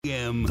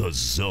FM, The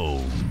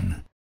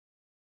Zone.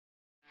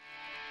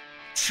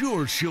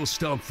 Sure, she'll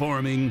stop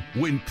farming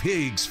when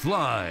pigs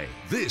fly.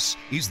 This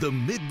is the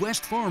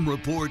Midwest Farm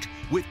Report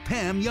with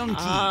Pam Youngkey.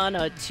 On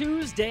a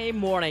Tuesday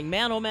morning,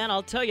 man, oh man,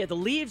 I'll tell you, the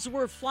leaves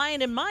were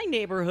flying in my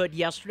neighborhood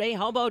yesterday.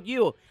 How about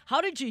you? How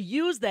did you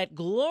use that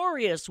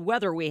glorious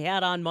weather we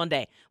had on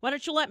Monday? Why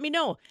don't you let me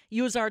know?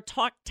 Use our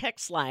talk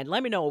text line.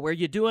 Let me know. Were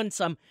you doing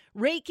some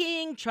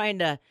raking, trying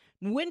to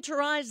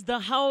winterize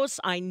the house?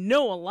 I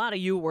know a lot of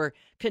you were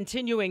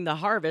continuing the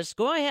harvest.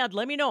 Go ahead,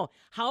 let me know.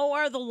 How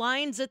are the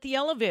lines at the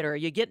elevator? Are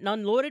you getting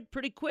unloaded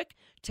pretty quick?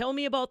 Tell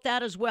me about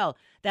that as well.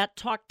 That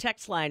talk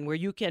text line where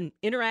you can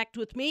interact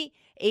with me,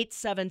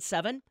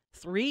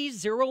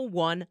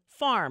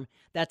 877-301-FARM.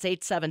 That's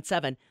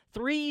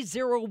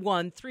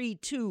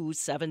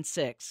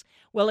 877-301-3276.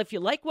 Well, if you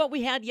like what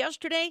we had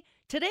yesterday,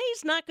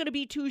 today's not going to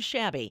be too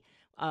shabby.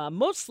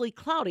 Mostly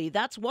cloudy,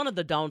 that's one of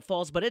the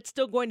downfalls, but it's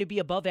still going to be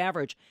above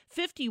average.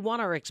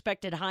 51 are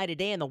expected high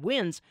today, and the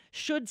winds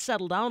should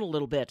settle down a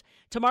little bit.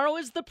 Tomorrow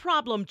is the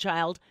problem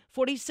child.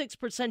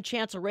 46%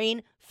 chance of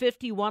rain,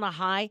 51 a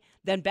high.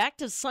 Then back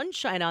to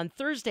sunshine on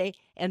Thursday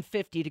and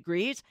 50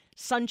 degrees.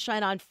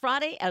 Sunshine on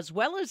Friday as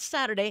well as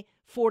Saturday,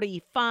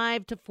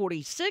 45 to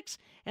 46.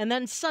 And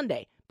then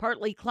Sunday,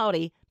 partly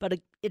cloudy, but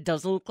it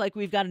doesn't look like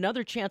we've got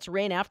another chance of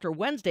rain after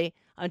Wednesday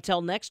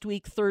until next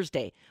week,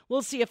 Thursday.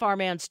 We'll see if our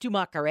man Stu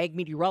Muck, our ag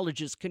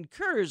meteorologist,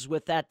 concurs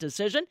with that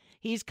decision.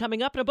 He's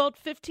coming up in about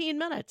 15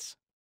 minutes.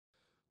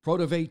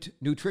 Protivate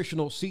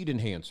Nutritional Seed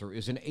Enhancer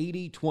is an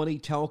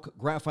 80-20 talc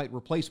graphite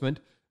replacement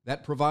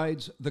that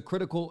provides the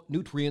critical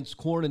nutrients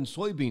corn and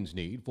soybeans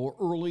need for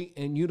early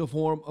and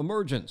uniform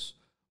emergence.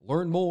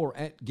 Learn more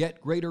at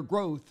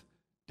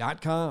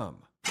getgreatergrowth.com.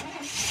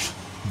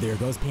 There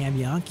goes Pam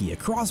Youngkey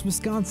across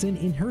Wisconsin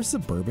in her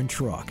suburban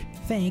truck.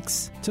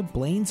 Thanks to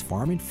Blaine's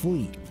Farm and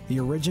Fleet, the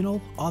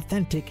original,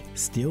 authentic,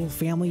 still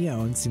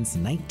family-owned since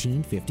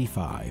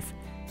 1955.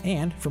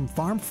 And from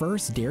Farm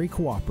First Dairy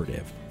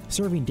Cooperative,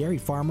 serving dairy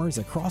farmers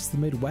across the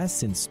Midwest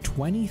since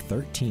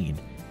 2013.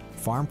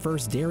 Farm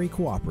First Dairy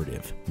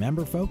Cooperative,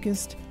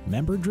 member-focused,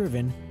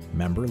 member-driven,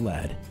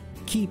 member-led.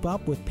 Keep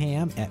up with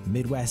Pam at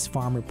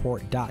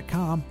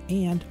MidwestFarmReport.com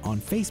and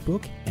on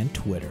Facebook and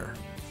Twitter.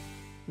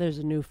 There's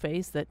a new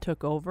face that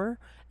took over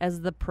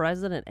as the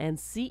president and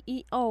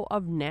CEO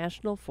of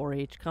National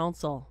 4-H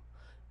Council,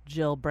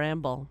 Jill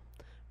Bramble.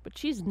 But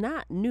she's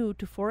not new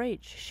to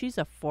 4-H. She's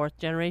a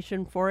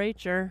fourth-generation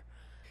 4-H'er.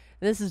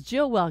 This is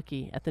Jill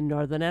Welke at the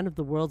northern end of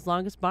the world's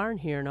longest barn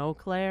here in Eau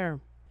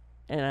Claire.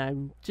 And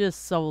I'm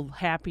just so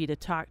happy to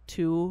talk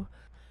to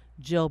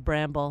Jill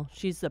Bramble.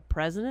 She's the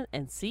president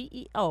and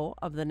CEO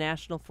of the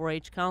National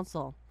 4-H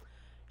Council.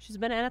 She's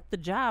been at the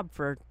job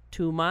for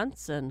 2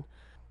 months, and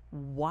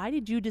why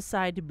did you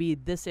decide to be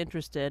this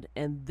interested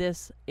and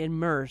this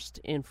immersed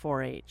in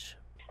 4-H?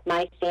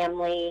 My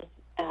family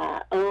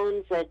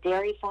owns a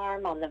dairy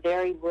farm on the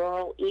very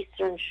rural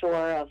eastern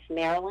shore of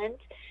Maryland.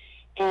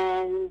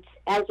 And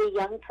as a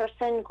young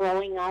person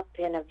growing up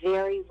in a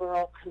very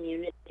rural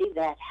community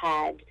that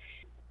had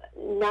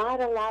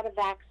not a lot of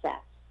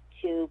access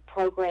to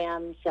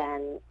programs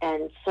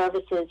and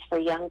services for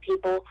young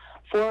people,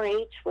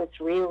 4-H was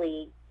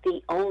really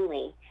the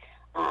only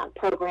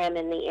program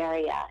in the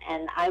area,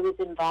 and I was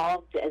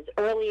involved as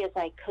early as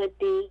I could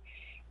be,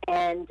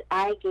 and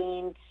I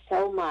gained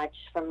so much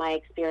from my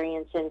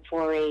experience in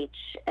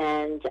 4-H,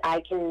 and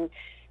I can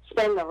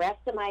spend the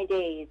rest of my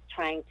days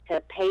trying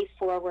to pay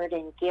forward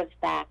and give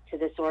back to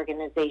this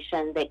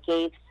organization that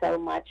gave so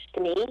much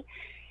to me.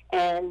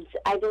 And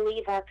I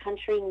believe our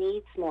country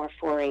needs more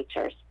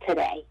 4-H'ers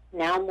today,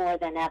 now more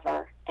than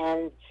ever.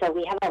 And so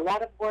we have a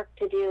lot of work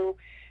to do,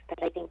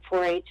 but I think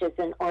 4-H is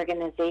an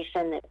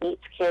organization that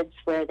meets kids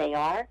where they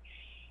are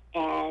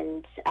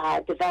and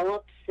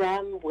develops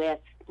them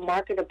with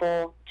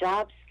marketable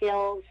job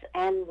skills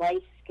and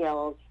life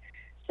skills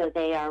so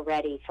they are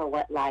ready for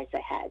what lies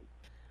ahead.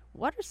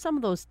 What are some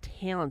of those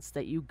talents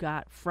that you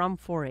got from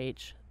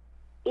 4-H?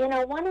 You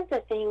know, one of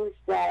the things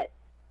that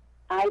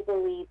I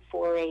believe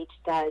 4-H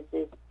does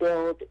is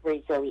build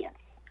resilience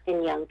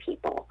in young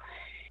people.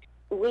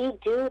 We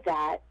do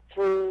that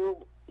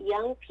through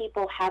young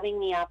people having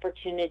the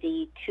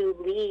opportunity to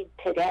lead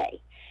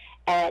today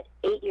at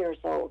 8 years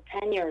old,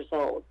 10 years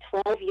old,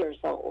 12 years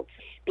old,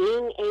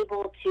 being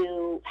able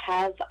to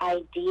have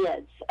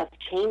ideas of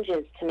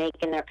changes to make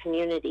in their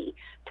community,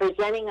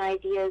 presenting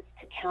ideas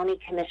to county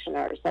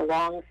commissioners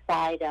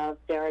alongside of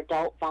their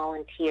adult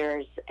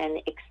volunteers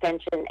and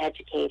extension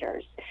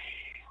educators,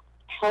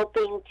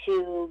 helping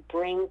to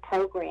bring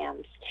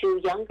programs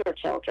to younger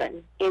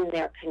children in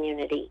their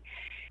community.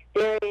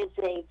 There is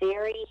a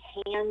very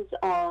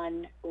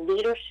hands-on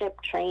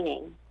leadership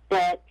training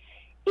that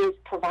is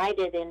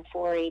provided in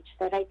 4-H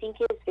that I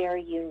think is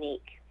very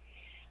unique.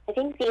 I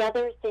think the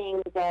other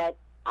thing that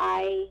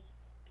I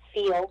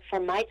feel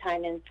from my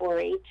time in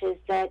 4-H is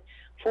that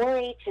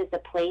 4-H is a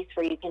place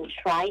where you can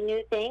try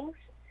new things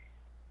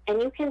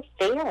and you can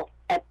fail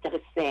at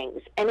those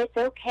things, and it's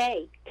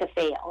okay to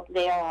fail.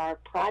 There are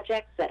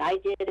projects that I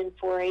did in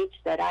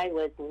 4-H that I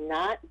was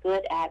not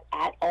good at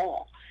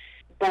all.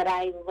 but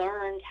I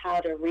learned how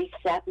to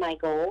reset my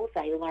goals.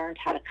 I learned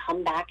how to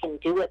come back and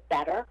do it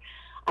better.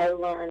 I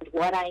learned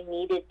what I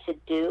needed to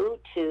do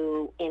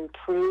to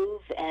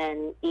improve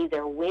and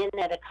either win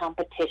at a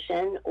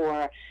competition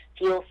or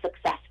feel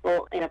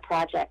successful in a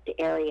project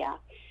area.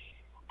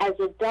 As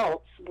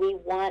adults, we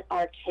want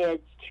our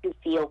kids to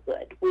feel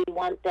good. We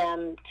want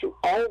them to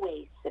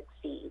always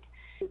succeed.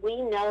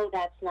 We know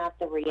that's not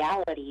the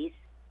realities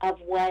of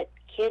what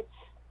kids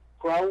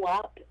grow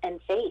up and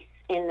face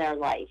in their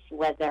life,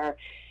 whether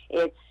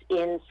it's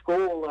in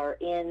school or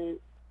in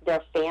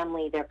their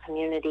family, their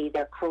community,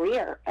 their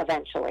career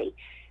eventually.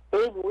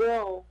 They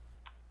will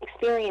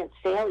experience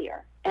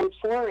failure, and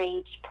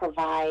 4-H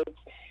provides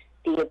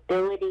the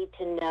ability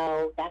to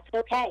know that's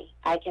okay.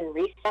 I can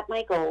reset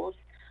my goals.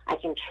 I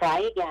can try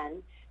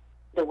again.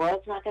 The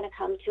world's not going to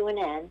come to an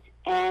end,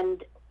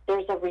 and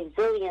there's a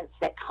resilience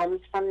that comes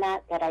from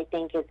that I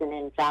think is an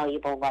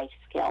invaluable life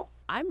skill.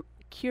 I'm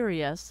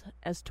curious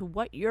as to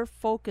what your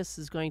focus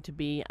is going to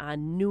be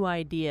on new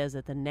ideas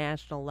at the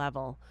national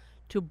level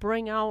to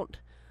bring out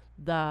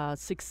the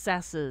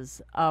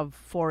successes of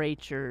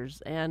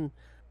 4-Hers and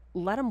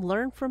let them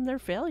learn from their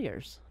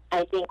failures.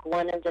 I think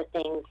one of the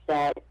things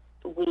that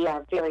we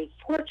are very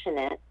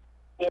fortunate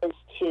is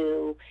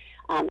to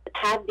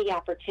have the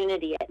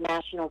opportunity at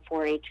National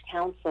 4-H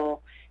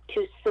Council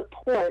to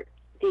support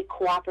the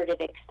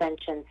cooperative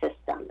extension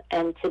system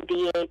and to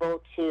be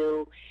able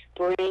to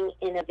bring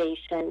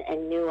innovation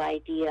and new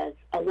ideas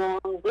along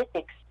with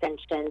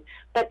extension,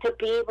 but to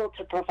be able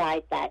to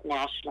provide that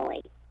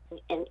nationally.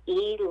 An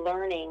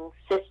e-learning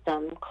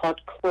system called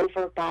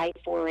Clover by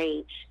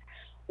 4-H,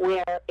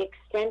 where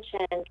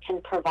extension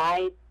can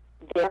provide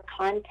their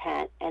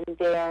content and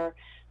their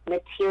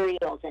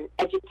materials and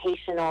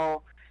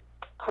educational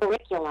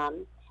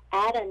curriculum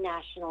at a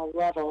national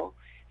level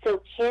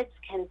so kids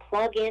can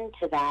plug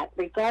into that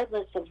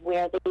regardless of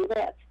where they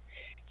live.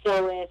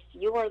 So if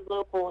your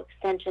local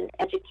extension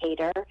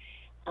educator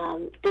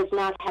does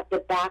not have the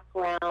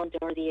background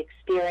or the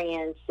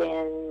experience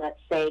in, let's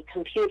say,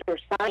 computer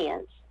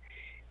science,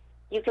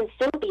 you can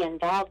still be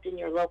involved in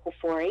your local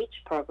 4-H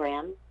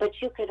program, but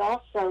you could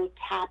also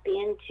tap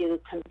into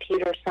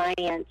computer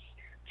science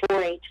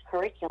 4-H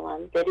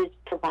curriculum that is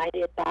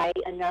provided by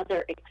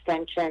another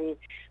extension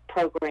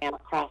program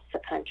across the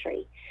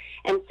country.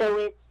 And so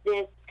it's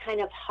this kind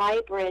of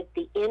hybrid.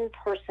 The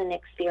in-person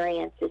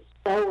experience is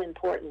so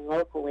important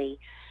locally,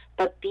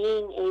 but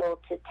being able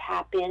to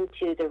tap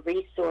into the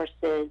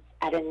resources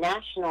at a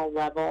national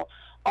level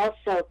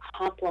also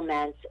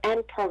complements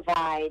and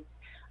provides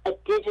a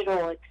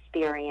digital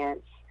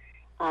experience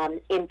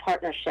in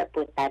partnership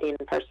with that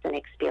in-person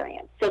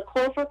experience. So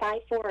Clover by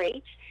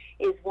 4-H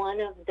is one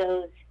of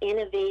those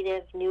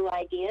innovative new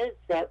ideas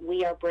that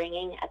we are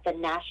bringing at the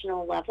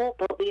national level,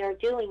 but we are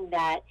doing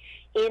that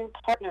in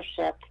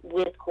partnership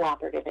with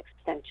cooperative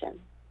extension.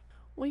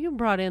 Well, you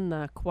brought in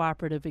the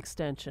cooperative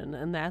extension,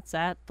 and that's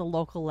at the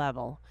local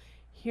level.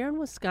 Here in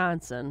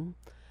Wisconsin,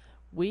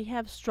 we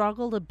have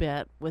struggled a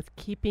bit with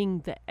keeping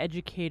the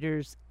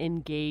educators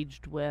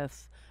engaged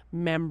with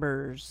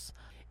members.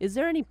 Is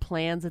there any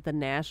plans at the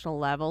national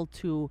level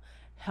to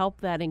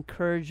help that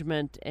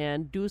encouragement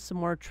and do some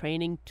more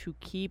training to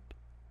keep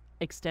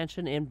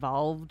extension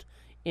involved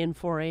in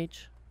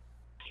 4-H?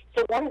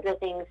 So one of the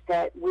things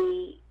that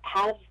we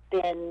have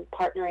been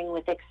partnering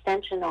with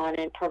Extension on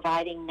and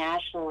providing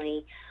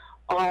nationally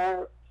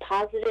are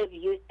positive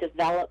youth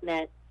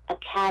development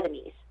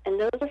academies, and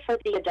those are for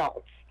the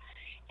adults.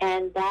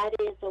 And that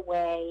is a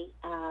way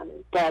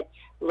that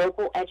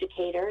local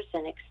educators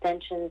and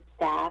extension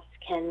staff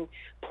can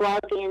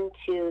plug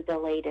into the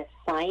latest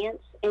science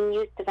in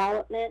youth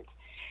development,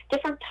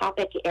 different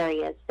topic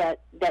areas that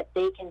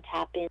they can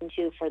tap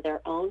into for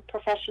their own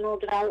professional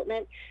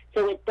development,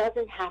 so it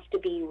doesn't have to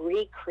be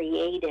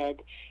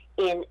recreated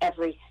in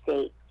every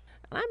state.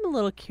 I'm a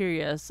little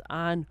curious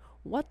on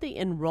what the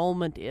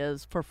enrollment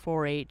is for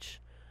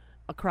 4-H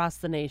across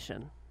the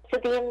nation. So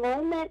the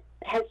enrollment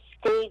has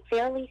stayed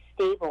fairly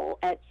stable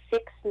at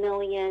 6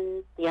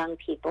 million young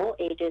people,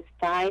 ages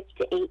 5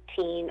 to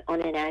 18,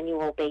 on an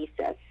annual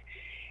basis.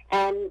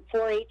 And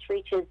 4-H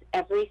reaches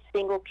every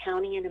single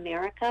county in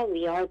America.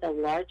 We are the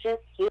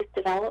largest youth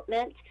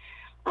development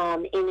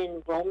in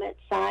enrollment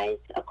size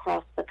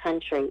across the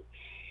country.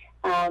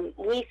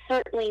 We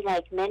certainly,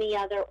 like many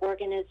other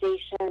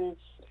organizations,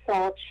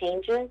 saw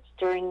changes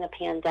during the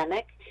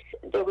pandemic.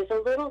 There was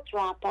a little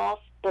drop-off,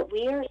 but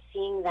we are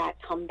seeing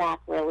that come back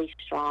really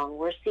strong.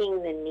 We're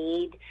seeing the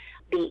need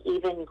be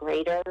even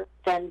greater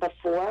than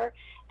before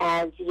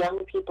as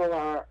young people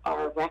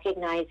are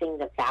recognizing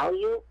the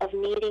value of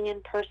meeting in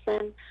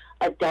person.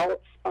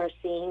 Adults are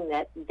seeing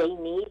that they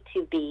need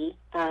to be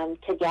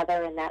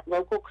together, and that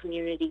local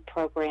community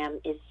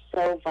program is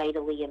so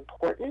vitally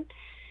important.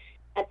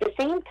 At the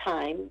same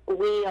time,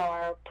 we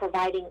are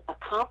providing a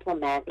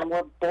complement, and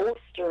we're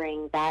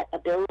bolstering that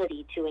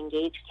ability to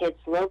engage kids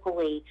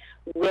locally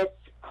with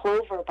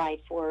Clover by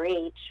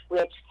 4-H,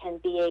 which can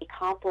be a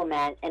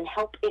complement and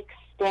help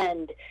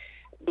extend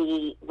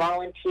the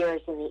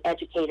volunteers and the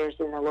educators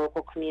in the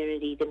local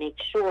community to make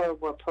sure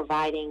we're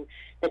providing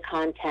the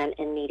content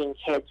and meeting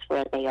kids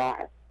where they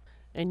are.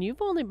 And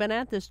you've only been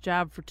at this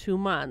job for 2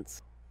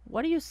 months.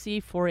 What do you see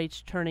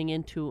 4-H turning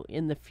into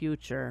in the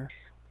future?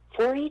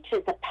 4-H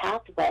is a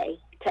pathway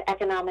to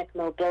economic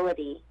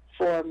mobility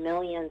for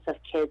millions of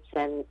kids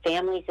and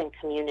families and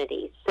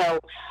communities. So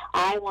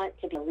I want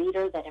to be a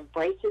leader that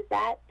embraces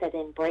that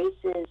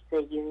embraces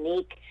the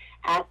unique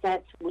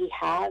assets we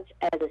have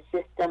as a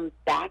system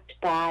backed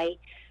by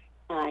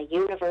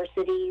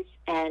universities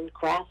and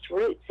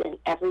grassroots in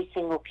every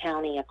single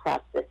county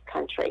across this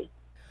country.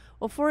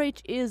 Well,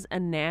 4-H is a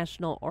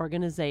national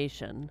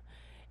organization,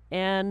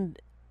 and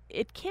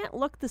it can't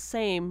look the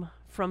same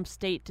from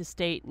state to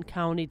state and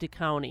county to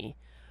county.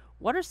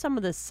 What are some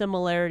of the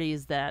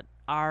similarities that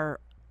are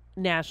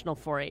national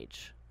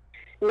 4-H?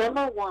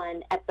 Number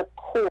one, at the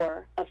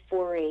core of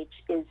 4-H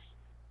is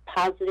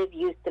positive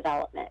youth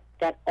development,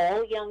 that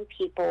all young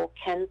people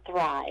can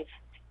thrive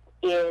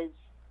is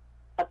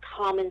a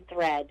common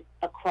thread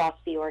across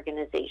the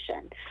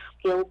organization.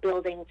 Skill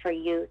building for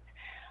youth,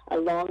 a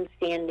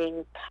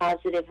long-standing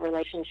positive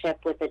relationship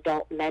with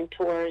adult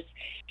mentors,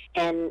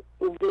 and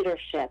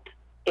leadership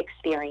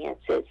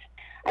experiences.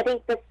 I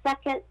think the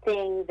second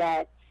thing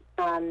that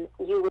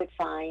you would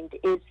find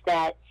is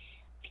that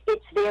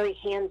it's very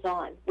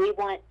hands-on. We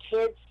want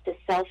kids to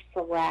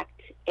self-select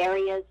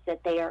areas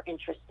that they are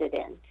interested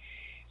in,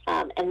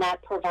 and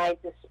that provides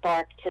a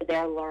spark to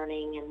their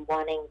learning and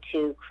wanting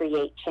to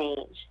create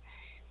change.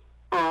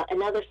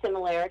 Another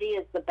similarity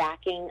is the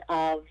backing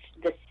of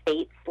the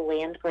state's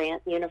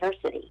land-grant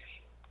university.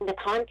 The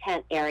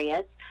content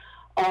areas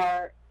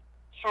are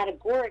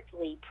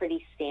categorically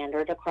pretty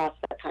standard across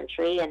the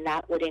country, and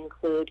that would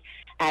include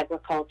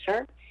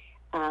agriculture,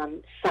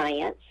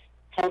 science,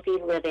 healthy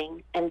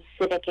living, and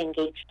civic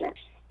engagement.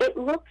 It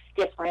looks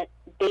different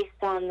based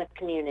on the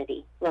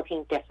community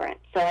looking different.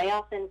 So I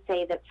often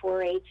say that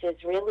 4-H is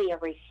really a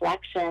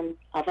reflection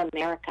of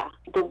America.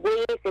 The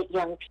ways that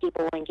young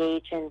people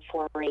engage in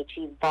 4-H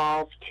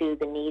evolve to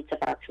the needs of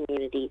our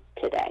communities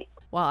today.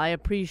 Well, I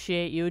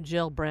appreciate you,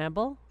 Jill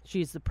Bramble.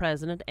 She's the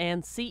president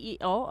and CEO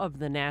of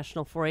the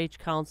National 4-H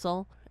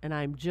Council. And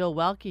I'm Jill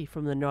Welke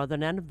from the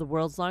northern end of the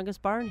world's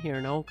longest barn here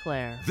in Eau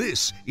Claire.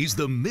 This is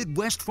the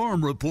Midwest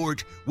Farm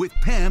Report with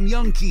Pam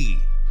Youngkey.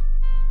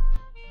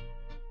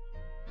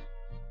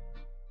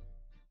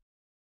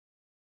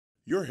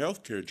 Your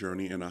healthcare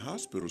journey in a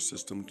hospital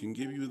system can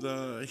give you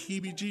the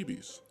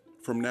heebie-jeebies.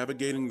 From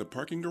navigating the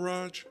parking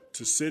garage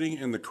to sitting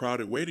in the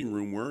crowded waiting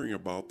room worrying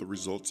about the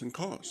results and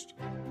cost.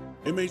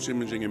 MH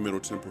Imaging in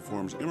Middleton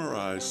performs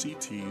MRIs,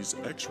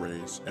 CTs,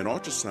 X-rays, and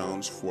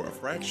ultrasounds for a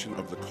fraction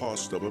of the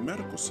cost of a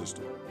medical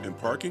system. And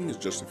parking is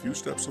just a few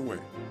steps away.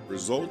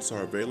 Results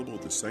are available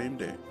the same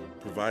day,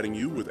 providing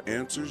you with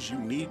answers you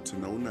need to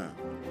know now.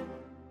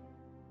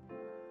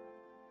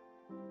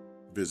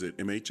 Visit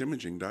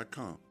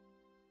mhimaging.com.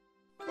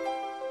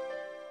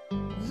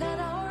 Let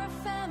our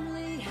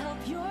family help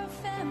your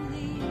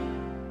family.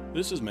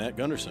 This is Matt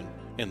Gunderson,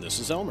 and this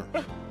is Elmer,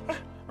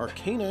 our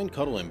canine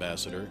cuddle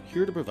ambassador,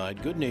 here to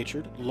provide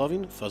good-natured,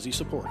 loving, fuzzy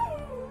support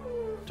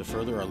to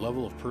further our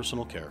level of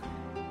personal care.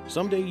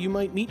 Someday you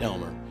might meet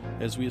Elmer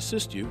as we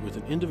assist you with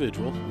an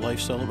individual life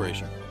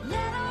celebration. Let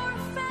our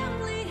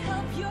family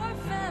help your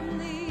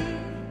family.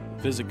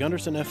 Visit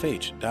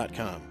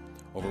GundersonFH.com.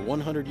 Over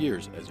 100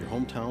 years as your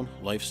hometown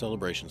life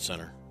celebration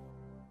center.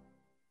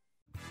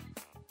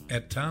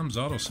 At Tom's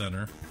Auto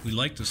Center, we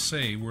like to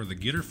say we're the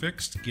get her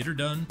fixed, get her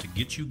done to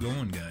get you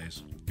going,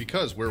 guys.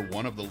 Because we're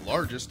one of the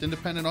largest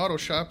independent auto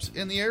shops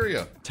in the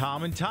area.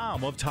 Tom and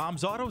Tom of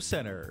Tom's Auto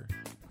Center.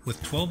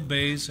 With 12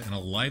 bays and a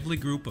lively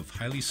group of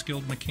highly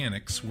skilled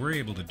mechanics, we're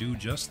able to do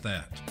just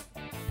that.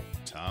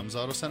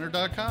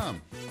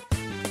 Tom'sAutoCenter.com.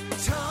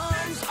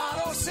 Tom's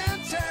Auto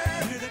Center.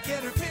 We're the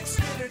get her fixed,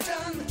 get her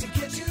done to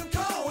get you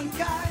going,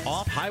 guys.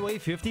 Off Highway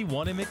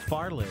 51 in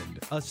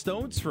McFarland, a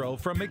stone's throw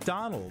from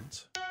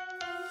McDonald's.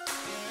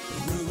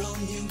 Rural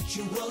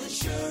Mutual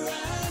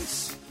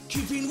Insurance,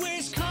 keeping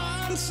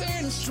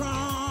Wisconsin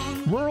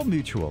strong. Rural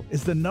Mutual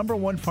is the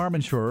 #1 farm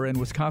insurer in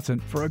Wisconsin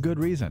for a good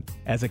reason.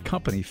 As a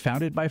company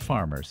founded by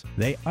farmers,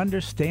 they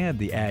understand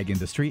the ag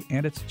industry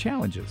and its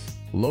challenges.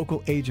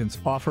 Local agents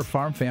offer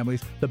farm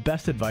families the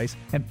best advice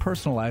and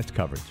personalized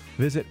coverage.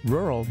 Visit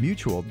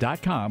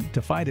ruralmutual.com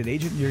to find an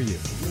agent near you.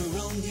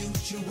 Rural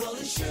Mutual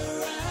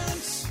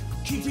Insurance,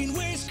 keeping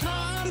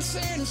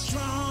Wisconsin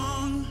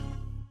strong.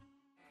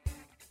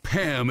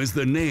 Pam is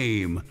the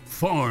name.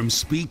 Farm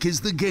speak is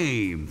the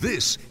game.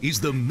 This is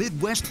the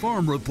Midwest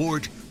Farm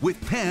Report with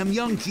Pam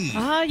Youngkey.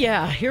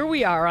 Yeah, here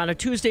we are on a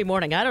Tuesday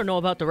morning. I don't know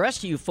about the rest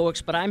of you folks,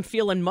 but I'm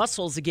feeling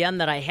muscles again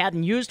that I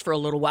hadn't used for a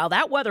little while.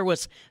 That weather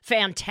was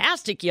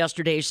fantastic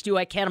yesterday, Stu.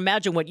 I can't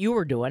imagine what you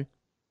were doing.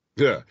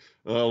 Yeah.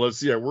 Let's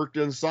see. I worked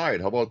inside.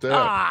 How about that?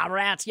 Ah,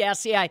 rats. Yeah,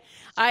 see, I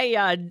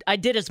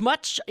did as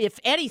much, if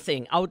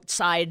anything,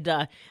 outside.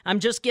 I'm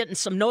just getting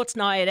some notes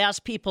now. I had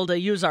asked people to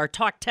use our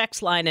talk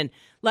text line and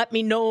let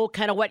me know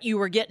kind of what you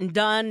were getting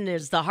done.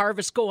 Is the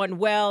harvest going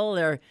well?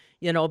 Or,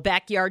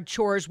 backyard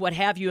chores, what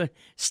have you.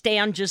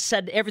 Stan just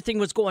said everything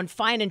was going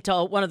fine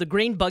until one of the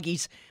grain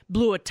buggies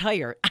blew a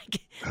tire.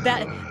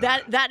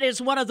 That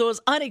is one of those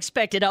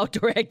unexpected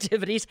outdoor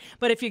activities.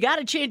 But if you got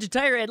to change a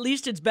tire, at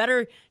least it's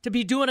better to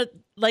be doing it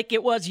like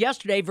it was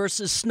yesterday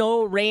versus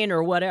snow, rain,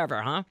 or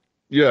whatever, huh?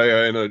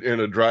 Yeah, in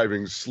a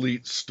driving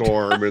sleet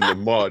storm in the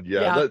mud.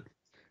 Yeah, Yeah. That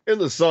in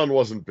the sun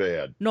wasn't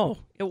bad. No,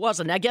 it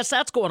wasn't. I guess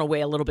that's going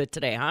away a little bit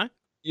today, huh?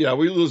 Yeah,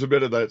 we lose a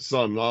bit of that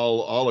sun.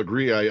 I'll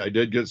agree. I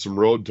did get some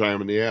road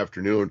time in the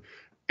afternoon.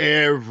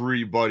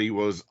 Everybody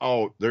was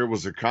out. There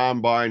was a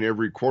combine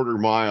every quarter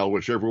mile,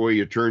 whichever way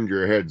you turned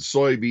your head.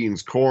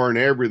 Soybeans, corn,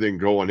 everything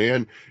going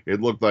in. It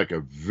looked like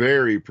a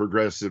very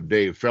progressive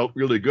day. It felt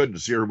really good to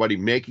see everybody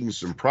making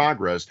some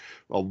progress.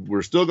 Well,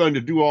 we're still going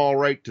to do all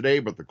right today,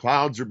 but the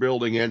clouds are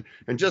building in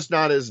and just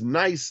not as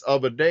nice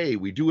of a day.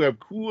 We do have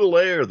cool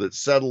air that's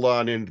settled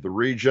on into the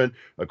region.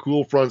 A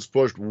cool front's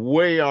pushed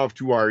way off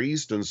to our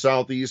east and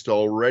southeast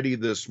already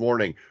this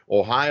morning.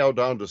 Ohio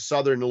down to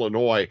southern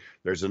Illinois.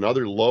 There's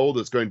another low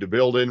that's going to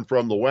build in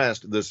from the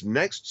west. This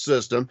next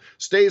system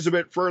stays a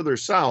bit further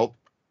south,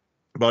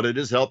 but it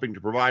is helping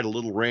to provide a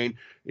little rain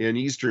in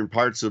eastern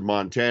parts of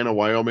Montana,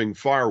 Wyoming,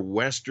 far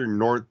western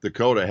North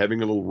Dakota,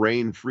 having a little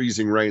rain,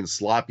 freezing rain,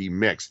 sloppy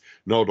mix.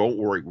 No, don't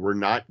worry. We're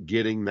not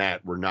getting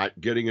that. We're not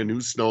getting a new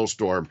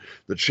snowstorm.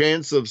 The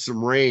chance of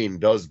some rain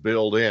does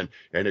build in,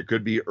 and it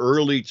could be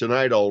early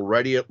tonight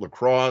already at La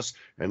Crosse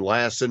and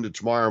lasts into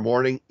tomorrow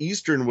morning.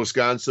 Eastern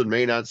Wisconsin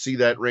may not see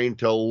that rain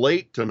till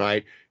late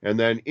tonight and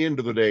then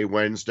into the day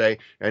Wednesday,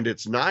 and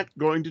it's not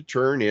going to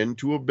turn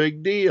into a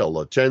big deal,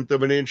 a tenth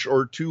of an inch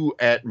or two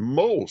at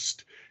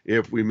most.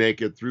 If we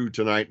make it through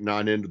tonight and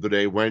on into the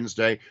day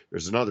Wednesday,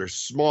 there's another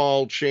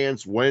small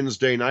chance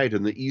Wednesday night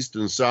in the east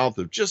and south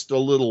of just a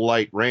little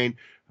light rain.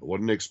 I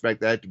wouldn't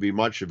expect that to be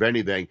much of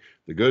anything.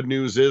 The good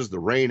news is the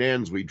rain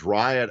ends. We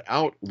dry it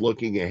out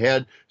looking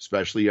ahead,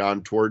 especially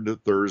on toward the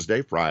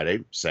Thursday,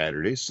 Friday,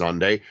 Saturday,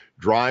 Sunday.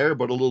 Drier,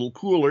 but a little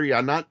cooler.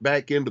 Yeah, not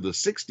back into the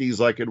 60s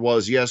like it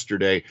was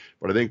yesterday,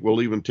 but I think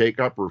we'll even take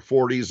upper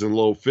 40s and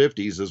low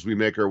 50s as we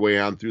make our way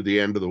on through the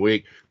end of the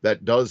week.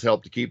 That does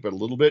help to keep it a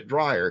little bit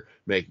drier,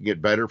 making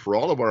it better for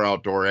all of our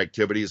outdoor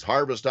activities,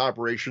 harvest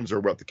operations,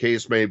 or what the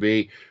case may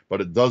be.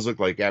 But it does look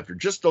like after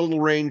just a little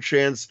rain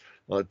chance,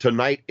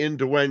 tonight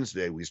into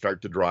Wednesday, we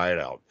start to dry it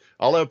out.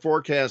 I'll have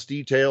forecast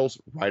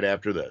details right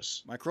after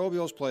this.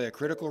 Microbials play a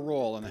critical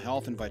role in the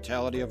health and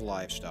vitality of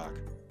livestock.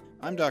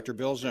 I'm Dr.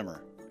 Bill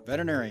Zimmer,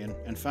 veterinarian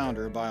and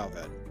founder of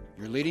BioVet,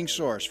 your leading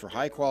source for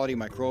high-quality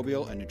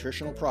microbial and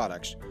nutritional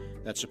products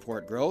that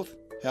support growth,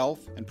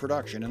 health, and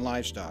production in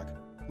livestock.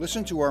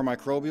 Listen to our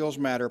Microbials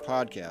Matter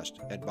podcast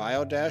at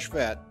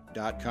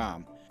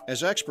bio-vet.com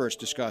as experts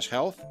discuss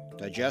health,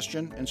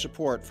 digestion, and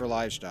support for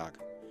livestock.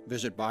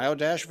 Visit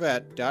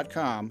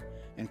bio-vet.com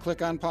and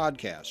click on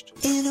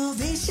podcast.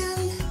 Innovation,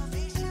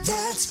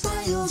 that's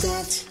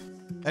BioVet.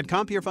 At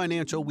Compeer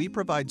Financial, we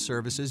provide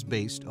services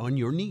based on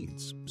your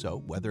needs.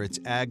 So whether it's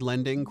ag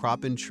lending,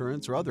 crop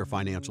insurance, or other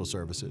financial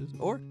services,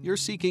 or you're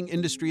seeking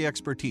industry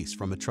expertise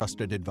from a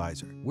trusted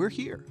advisor, we're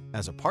here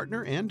as a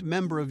partner and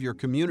member of your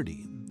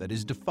community that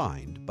is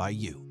defined by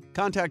you.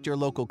 Contact your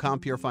local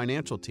Compeer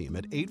Financial team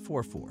at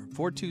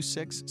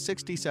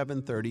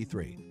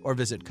 844-426-6733 or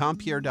visit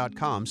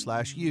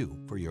Compeer.com/you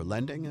for your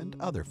lending and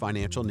other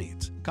financial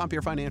needs.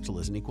 Compeer Financial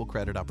is an equal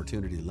credit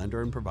opportunity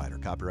lender and provider.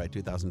 Copyright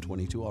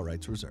 2022, all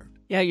rights reserved.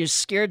 Yeah, you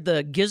scared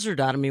the gizzard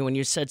out of me when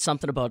you said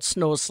something about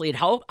snow, sleet.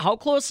 How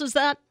close is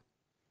that?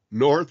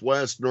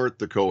 Northwest North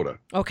Dakota.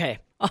 Okay.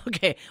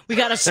 We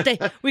got a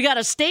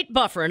state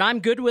buffer, and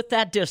I'm good with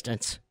that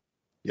distance.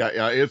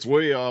 Yeah, it's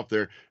way off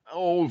there.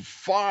 Oh,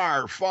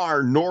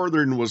 far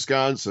northern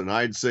Wisconsin.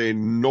 I'd say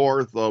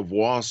north of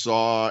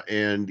Wausau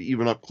and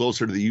even up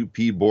closer to the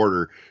UP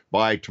border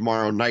by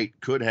tomorrow night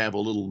could have a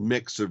little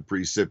mix of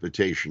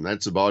precipitation.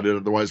 That's about it.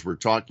 Otherwise, we're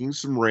talking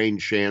some rain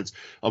chance.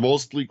 A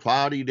mostly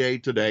cloudy day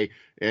today,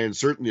 and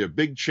certainly a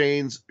big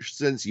change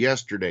since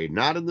yesterday.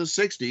 Not in the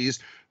 60s.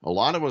 A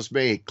lot of us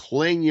may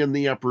cling in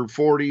the upper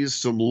 40s,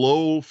 some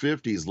low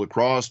 50s. La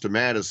Crosse to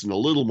Madison, a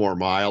little more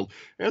mild.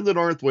 And the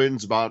north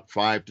winds about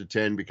 5 to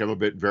 10 become a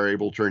bit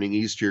variable, turning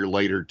east here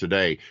later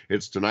today.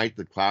 It's tonight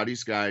the cloudy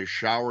skies,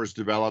 showers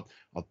develop.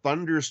 A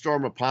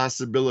thunderstorm, a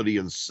possibility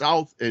in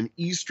south and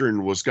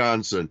eastern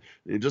Wisconsin.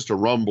 Just a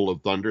rumble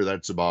of thunder,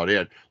 that's about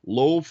it.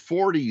 Low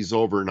 40s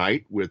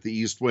overnight with the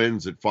east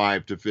winds at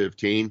 5 to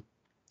 15.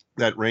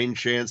 That rain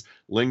chance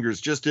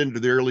lingers just into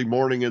the early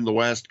morning in the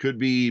west, could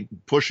be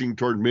pushing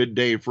toward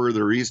midday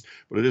further east,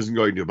 but it isn't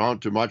going to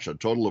amount to much, a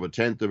total of a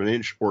tenth of an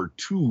inch or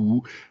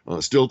two.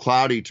 Still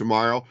cloudy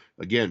tomorrow.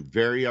 Again,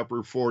 very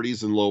upper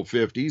 40s and low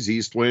 50s.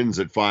 East winds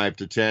at 5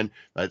 to 10.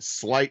 That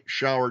slight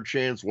shower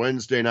chance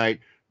Wednesday night.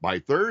 By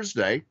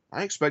Thursday,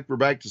 I expect we're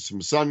back to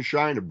some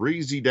sunshine, a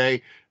breezy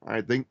day.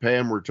 I think,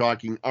 Pam, we're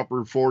talking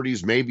upper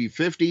 40s, maybe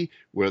 50,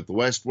 with the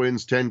west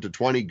winds 10 to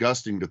 20,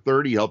 gusting to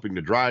 30, helping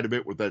to dry it a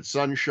bit with that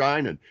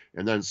sunshine, and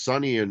then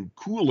sunny and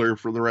cooler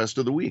for the rest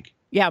of the week.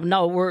 Yeah,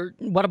 no,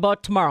 what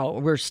about tomorrow?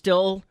 We're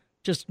still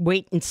just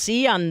wait and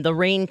see on the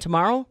rain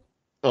tomorrow?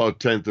 a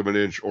tenth of an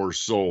inch or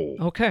so.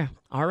 Okay.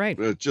 All right.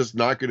 It's just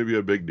not going to be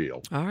a big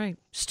deal. All right.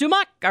 Stu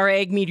Muck, our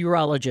ag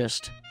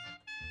meteorologist.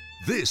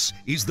 This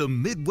is the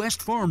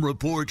Midwest Farm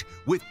Report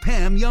with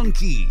Pam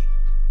Youngkey.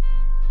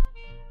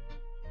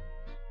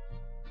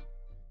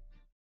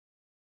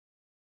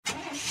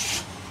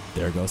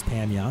 There goes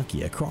Pam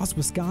Youngkey across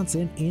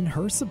Wisconsin in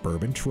her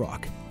Suburban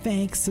truck.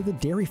 Thanks to the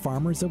Dairy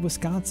Farmers of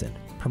Wisconsin,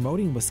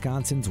 promoting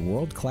Wisconsin's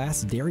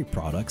world-class dairy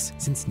products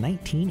since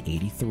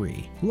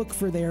 1983. Look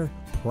for their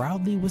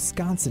Proudly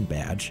Wisconsin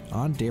badge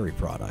on dairy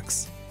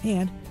products.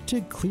 And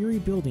to Cleary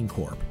Building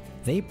Corp.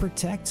 They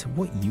protect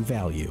what you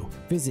value.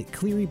 Visit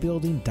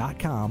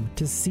clearybuilding.com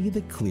to see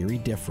the Cleary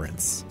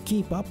difference.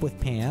 Keep up with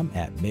Pam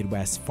at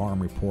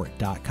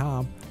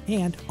MidwestFarmReport.com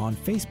and on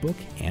Facebook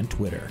and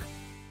Twitter.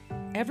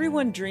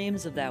 Everyone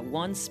dreams of that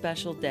one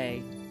special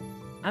day.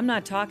 I'm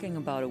not talking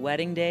about a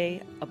wedding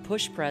day, a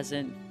push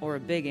present, or a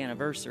big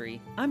anniversary.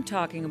 I'm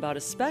talking about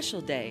a special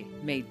day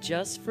made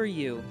just for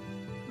you.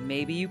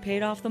 Maybe you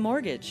paid off the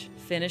mortgage,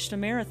 finished a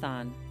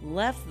marathon,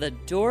 left the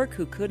dork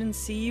who couldn't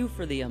see you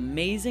for the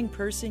amazing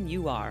person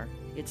you are.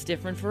 It's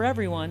different for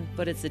everyone,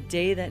 but it's a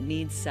day that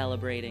needs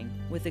celebrating,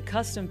 with a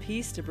custom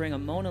piece to bring a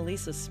Mona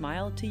Lisa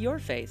smile to your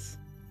face.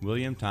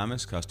 William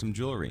Thomas Custom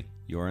Jewelry.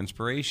 Your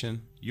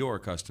inspiration, your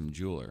custom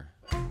jeweler.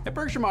 At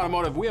Bergstrom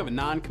Automotive, we have a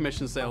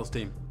non-commissioned sales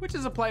team, which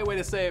is a polite way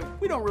to say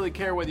we don't really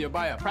care whether you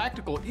buy a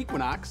practical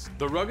Equinox,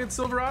 the rugged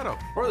Silverado,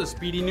 or the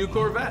speedy new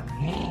Corvette.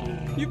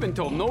 You've been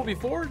told no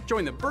before?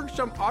 Join the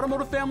Bergstrom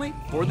Automotive family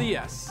for the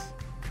yes.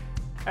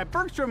 At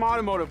Bergstrom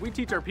Automotive, we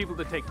teach our people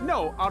to take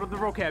no out of the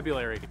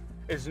vocabulary.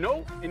 Is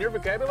no in your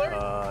vocabulary?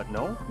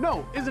 No.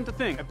 No isn't a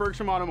thing at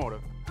Bergstrom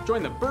Automotive.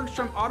 Join the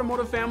Bergstrom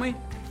Automotive family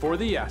for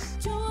the yes.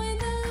 Join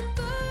the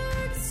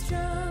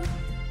Bergstrom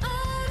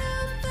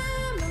Auto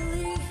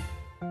family.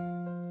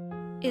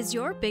 Is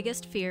your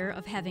biggest fear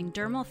of having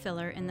dermal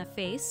filler in the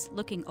face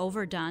looking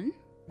overdone?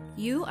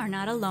 You are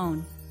not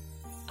alone.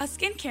 A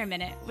skincare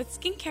minute with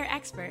skincare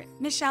expert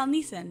Michelle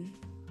Neeson.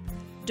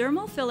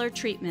 Dermal filler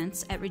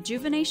treatments at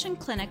Rejuvenation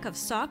Clinic of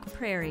Sauk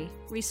Prairie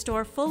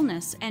restore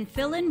fullness and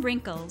fill in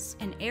wrinkles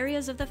in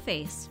areas of the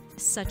face,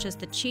 such as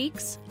the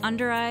cheeks,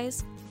 under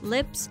eyes,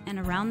 lips, and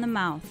around the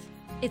mouth.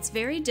 It's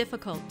very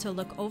difficult to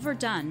look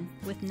overdone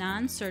with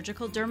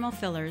non-surgical dermal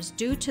fillers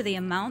due to the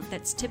amount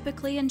that's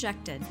typically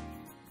injected.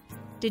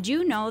 Did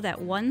you know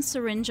that 1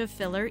 syringe of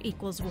filler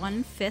equals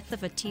 1/5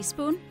 of a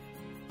teaspoon?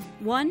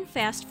 1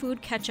 fast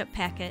food ketchup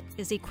packet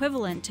is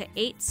equivalent to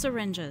 8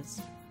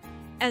 syringes.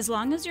 As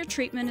long as your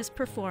treatment is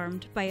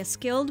performed by a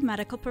skilled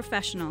medical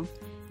professional,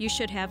 you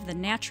should have the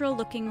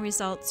natural-looking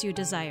results you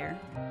desire.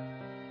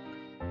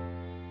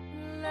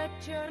 Let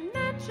your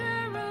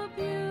natural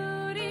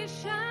beauty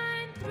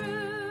shine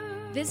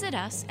through. Visit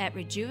us at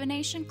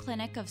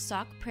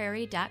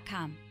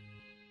rejuvenationclinicofsaukprairie.com.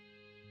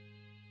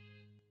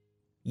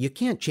 You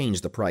can't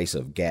change the price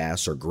of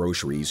gas or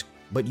groceries,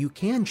 but you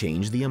can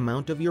change the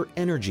amount of your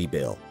energy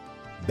bill.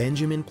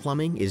 Benjamin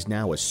Plumbing is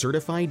now a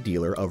certified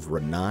dealer of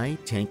Rinnai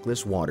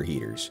tankless water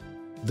heaters,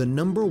 the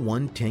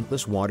 #1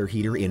 tankless water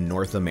heater in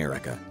North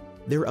America.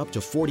 They're up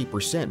to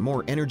 40%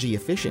 more energy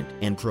efficient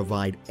and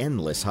provide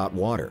endless hot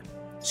water.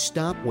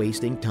 Stop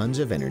wasting tons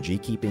of energy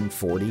keeping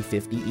 40,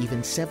 50,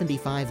 even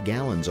 75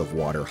 gallons of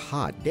water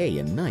hot day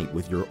and night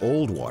with your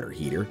old water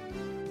heater.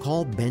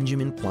 Call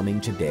Benjamin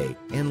Plumbing today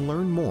and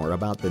learn more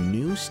about the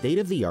new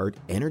state-of-the-art,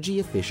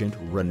 energy-efficient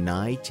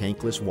Rinnai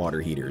tankless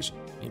water heaters,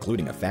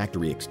 including a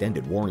factory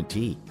extended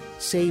warranty.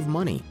 Save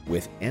money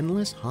with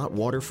endless hot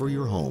water for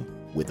your home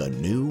with a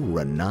new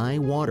Rinnai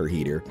water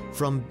heater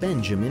from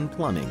Benjamin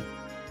Plumbing.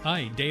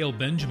 Hi, Dale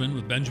Benjamin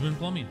with Benjamin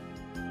Plumbing.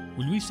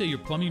 When we say your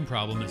plumbing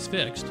problem is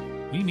fixed,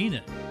 we mean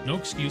it. No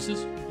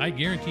excuses. I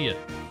guarantee it.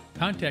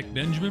 Contact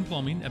Benjamin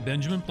Plumbing at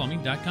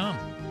benjaminplumbing.com.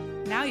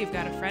 Now you've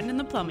got a friend in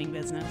the plumbing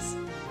business.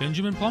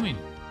 Benjamin Plumbing.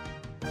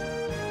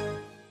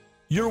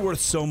 You're worth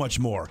so much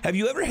more. Have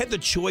you ever had the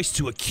choice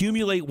to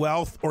accumulate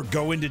wealth or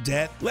go into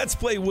debt? Let's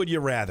play Would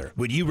You Rather.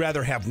 Would you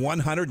rather have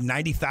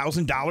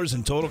 $190,000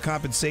 in total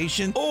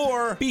compensation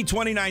or be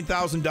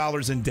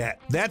 $29,000 in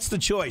debt? That's the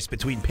choice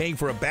between paying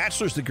for a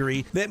bachelor's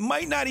degree that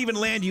might not even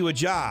land you a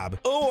job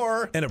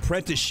or an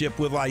apprenticeship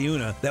with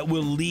LIUNA that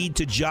will lead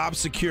to job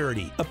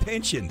security, a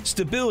pension,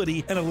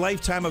 stability, and a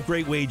lifetime of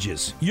great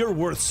wages. You're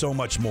worth so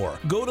much more.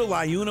 Go to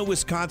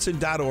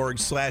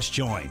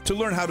liunawisconsin.org/join to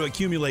learn how to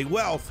accumulate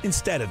wealth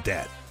instead of debt.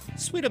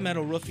 Sweeto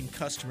Metal Roofing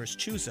customers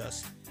choose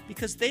us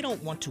because they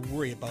don't want to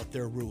worry about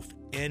their roof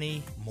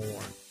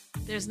anymore.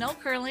 There's no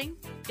curling,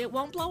 it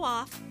won't blow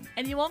off,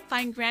 and you won't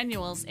find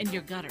granules in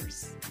your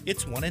gutters.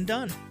 It's one and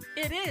done.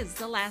 It is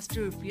the last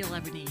roof you'll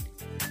ever need.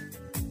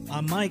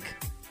 I'm Mike.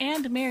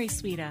 And Mary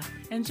Sweeta.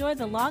 Enjoy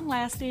the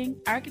long-lasting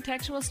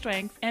architectural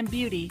strength and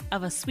beauty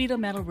of a Sweeto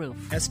Metal roof.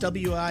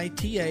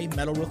 SWITA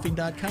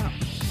metalroofing.com.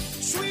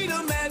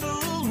 Sweeto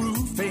Metal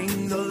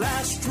Roofing, the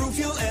last roof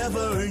you'll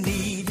ever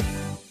need.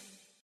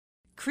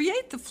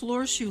 Create the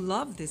floors you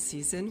love this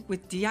season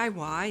with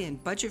DIY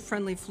and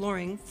budget-friendly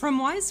flooring from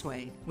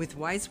Wiseway. With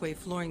Wiseway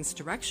Flooring's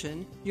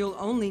direction, you'll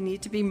only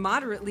need to be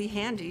moderately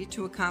handy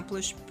to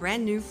accomplish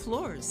brand new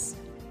floors.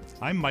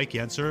 I'm Mike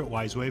Yenser at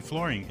Wiseway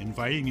Flooring,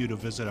 inviting you to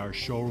visit our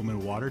showroom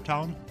in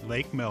Watertown,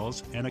 Lake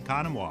Mills, and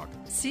Economwalk.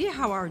 See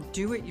how our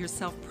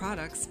do-it-yourself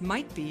products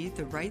might be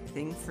the right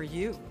thing for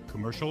you.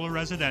 Commercial or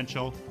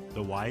residential,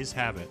 the Wise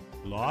have it.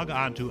 Log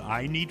on to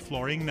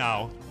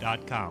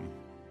ineedflooringnow.com.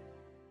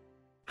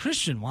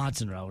 Christian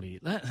Watson, Rowdy.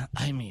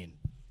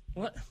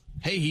 What?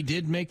 Hey, he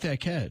did make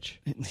that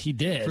catch. He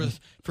did.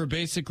 For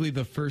basically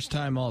the first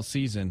time all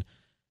season.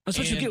 That's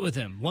what you get with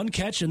him. One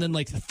catch, and then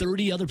like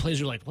 30 other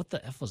plays are like, what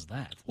the F was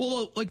that?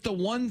 Well, like the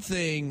one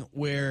thing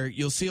where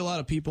you'll see a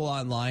lot of people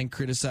online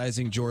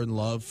criticizing Jordan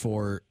Love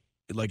for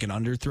like an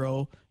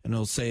underthrow, and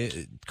they'll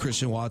say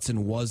Christian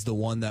Watson was the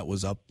one that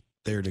was up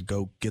there to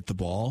go get the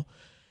ball.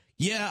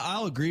 Yeah,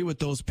 I'll agree with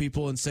those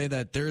people and say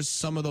that there's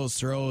some of those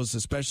throws,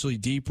 especially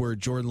deep, where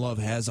Jordan Love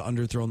has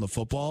underthrown the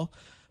football.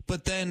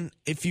 But then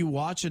if you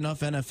watch enough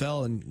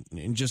NFL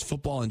and just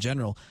football in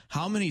general,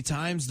 how many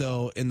times,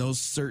 though, in those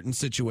certain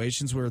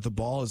situations where the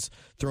ball is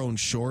thrown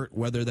short,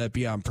 whether that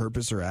be on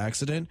purpose or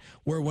accident,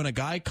 where when a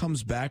guy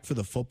comes back for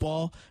the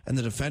football and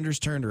the defender's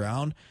turned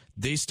around,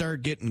 they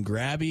start getting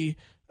grabby,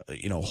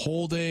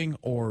 holding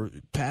or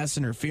pass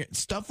interference,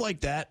 stuff like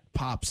that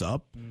pops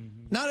up.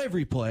 Mm-hmm. Not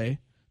every play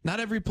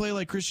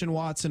like Christian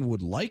Watson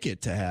would like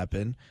it to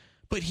happen,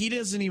 but he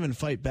doesn't even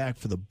fight back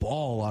for the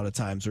ball a lot of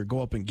times or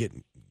go up and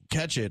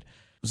catch it. It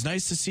was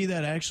nice to see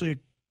that actually.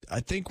 I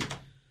think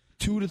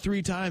 2 to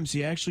 3 times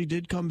he actually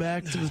did come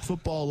back to the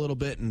football a little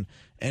bit and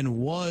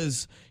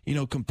was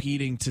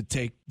competing to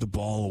take the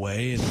ball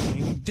away, and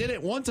he did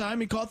it one time.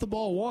 He caught the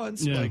ball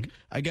once. Yeah. Like,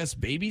 I guess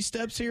baby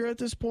steps here at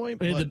this point.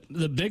 But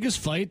the biggest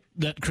fight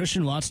that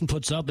Christian Watson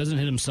puts up doesn't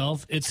hit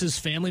himself. It's his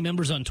family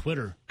members on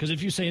Twitter. Because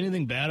if you say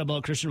anything bad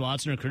about Christian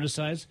Watson or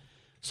criticize,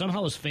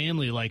 somehow his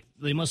family, like,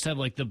 they must have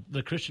like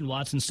the Christian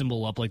Watson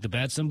symbol up, like the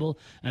bat symbol,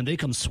 and they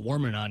come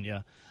swarming on you.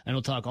 And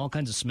he'll talk all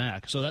kinds of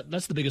smack. So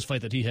that's the biggest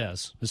fight that he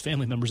has. His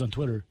family members on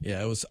Twitter.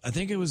 Yeah, I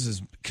think it was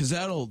his, because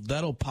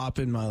that'll pop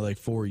in my like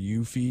For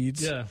You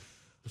feeds. Yeah,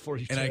 the For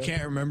You. And I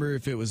can't remember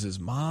if it was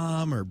his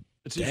mom or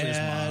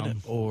dad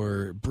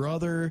or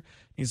brother.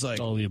 He's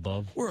like, all the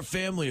above. We're a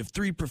family of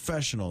 3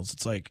 professionals.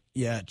 It's like,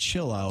 yeah,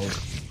 chill out.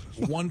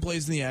 One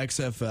plays in the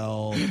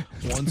XFL,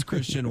 one's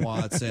Christian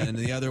Watson, and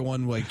the other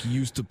one like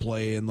used to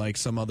play in like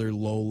some other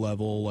low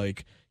level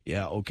like.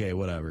 Yeah, okay,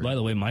 whatever. By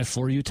the way, my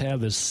For You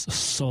tab is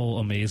so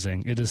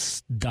amazing. It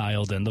is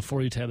dialed in. The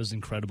For You tab is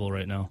incredible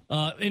right now.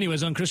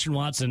 Anyways, on Christian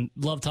Watson,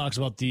 Love talks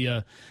about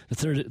the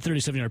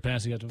 37-yard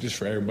pass he got to him. Just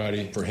for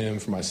everybody, for him,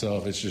 for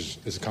myself, it's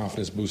a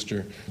confidence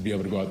booster. To be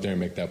able to go out there and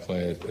make that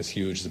play, it's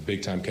huge. It's a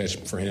big-time catch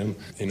for him.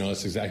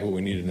 It's exactly what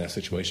we needed in that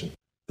situation.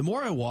 The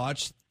more I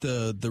watch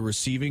the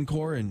receiving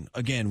core, and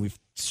again, we've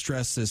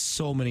stressed this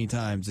so many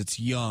times, it's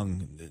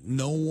young.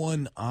 No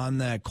one on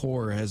that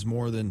core has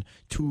more than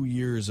 2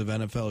 years of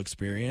NFL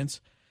experience.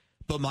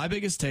 But my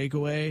biggest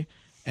takeaway,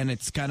 and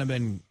it's kind of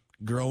been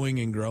growing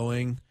and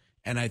growing,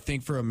 and I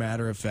think for a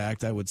matter of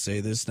fact, I would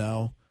say this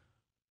now,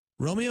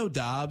 Romeo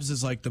Doubs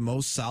is like the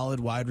most solid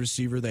wide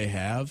receiver they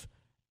have,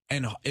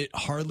 and it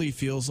hardly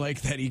feels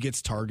like that he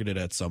gets targeted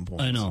at some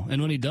point. I know,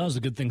 and when he does,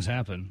 the good things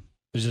happen.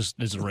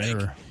 It's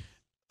rare.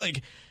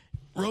 Like,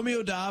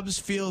 Romeo Doubs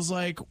feels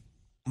like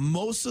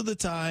most of the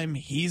time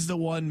he's the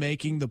one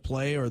making the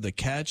play or the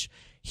catch.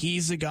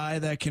 He's a guy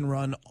that can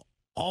run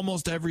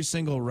almost every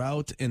single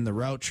route in the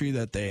route tree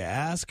that they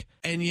ask.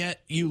 And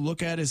yet you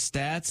look at his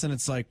stats and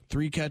it's like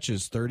 3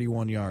 catches,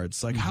 31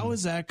 yards. Like, how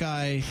is that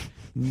guy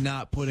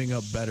not putting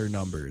up better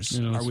numbers?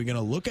 Are we going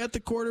to look at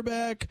the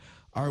quarterback?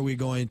 Are we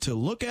going to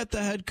look at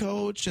the head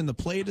coach and the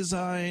play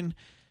design?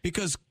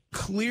 Because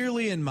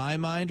clearly, in my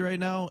mind right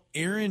now,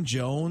 Aaron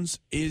Jones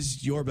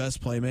is your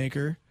best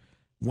playmaker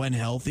when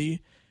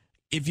healthy.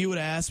 If you would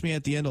have asked me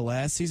at the end of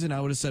last season,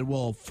 I would have said,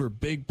 well, for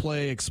big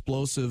play,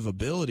 explosive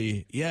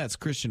ability, yeah, it's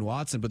Christian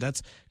Watson, but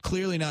that's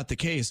clearly not the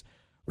case.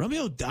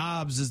 Romeo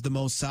Doubs is the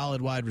most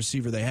solid wide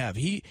receiver they have.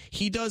 He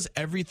does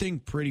everything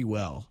pretty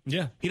well.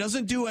 Yeah. He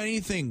doesn't do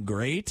anything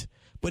great,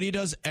 but he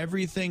does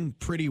everything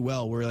pretty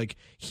well, where like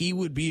he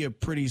would be a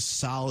pretty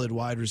solid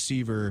wide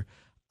receiver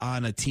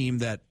on a team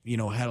that,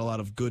 had a lot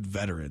of good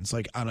veterans,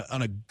 like on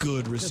a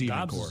good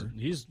receiving core.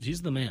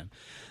 He's the man.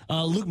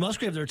 Luke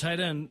Musgrave, their tight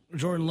end,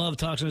 Jordan Love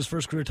talks on his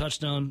first career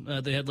touchdown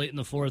they had late in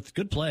the 4th.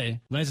 Good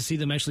play. Nice to see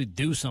them actually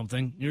do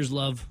something. Here's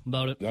Love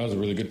about it. That was a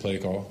really good play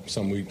call.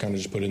 Something we kind of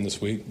just put in this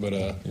week. But,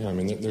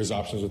 there's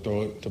options to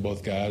throw it to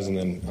both guys. And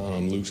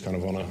then Luke's kind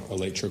of on a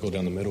late trickle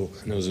down the middle.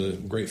 And it was a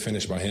great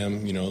finish by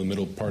him. The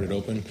middle parted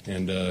open.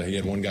 And he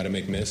had one guy to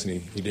make miss, and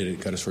he did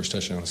it, cut his first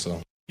touchdown.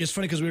 So. It's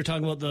funny because we were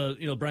talking about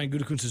the Brian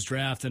Gutekunst's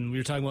draft, and we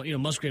were talking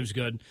about Musgrave's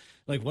good.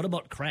 Like, what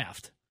about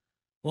Kraft?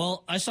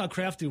 Well, I saw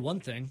Kraft do one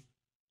thing.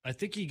 I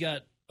think he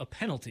got a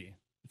penalty,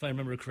 if I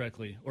remember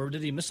correctly, or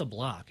did he miss a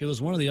block? It was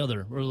one or the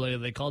other. Where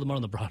they called him out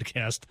on the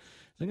broadcast.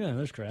 I think,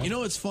 there's Kraft.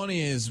 What's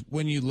funny is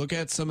when you look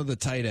at some of the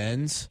tight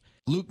ends,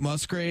 Luke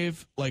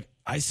Musgrave. Like,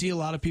 I see a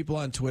lot of people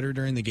on Twitter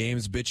during the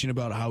games bitching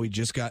about how he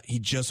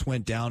just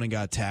went down and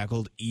got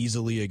tackled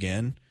easily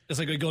again. It's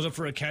like he goes up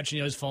for a catch and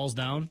he always falls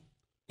down.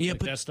 Yeah, like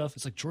but that stuff.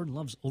 It's like Jordan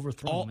Love's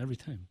overthrowing him every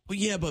time. Well,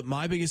 yeah, but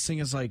my biggest thing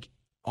is like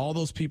all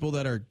those people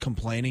that are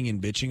complaining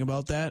and bitching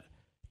about that,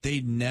 they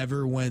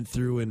never went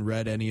through and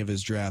read any of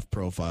his draft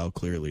profile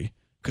clearly,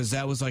 because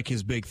that was like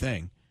his big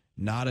thing.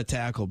 Not a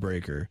tackle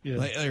breaker,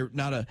 or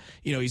not a,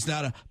 he's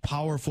not a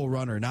powerful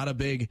runner, not a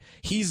big.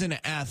 He's an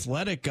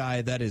athletic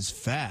guy that is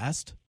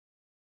fast.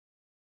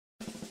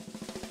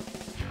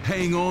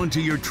 Hang on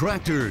to your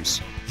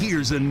tractors.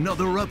 Here's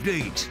another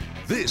update.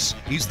 This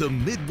is the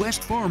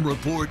Midwest Farm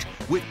Report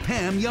with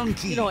Pam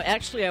Youngkey.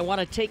 Actually, I want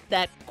to take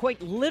that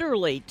quite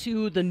literally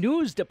to the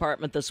news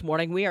department this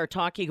morning. We are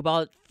talking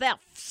about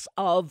thefts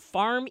of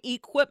farm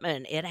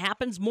equipment. It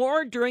happens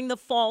more during the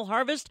fall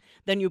harvest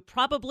than you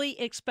probably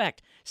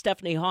expect.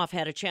 Stephanie Hoff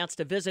had a chance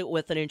to visit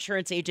with an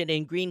insurance agent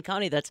in Greene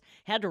County that's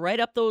had to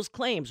write up those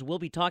claims. We'll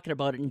be talking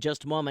about it in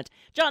just a moment.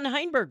 John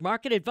Heinberg,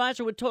 market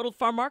advisor with Total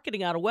Farm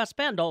Marketing out of West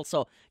Bend,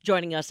 also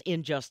joining us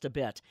in just a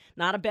bit.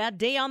 Not a bad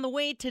day on the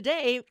way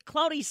today.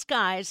 Cloudy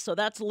skies, so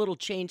that's a little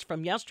change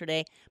from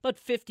yesterday, but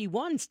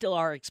 51 still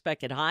our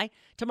expected high.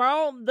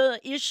 Tomorrow,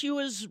 the issue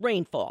is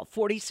rainfall.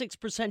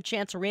 46%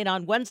 chance of rain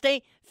on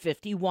Wednesday,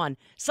 51.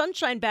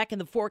 Sunshine back in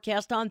the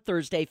forecast on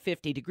Thursday,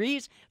 50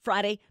 degrees.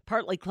 Friday,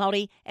 partly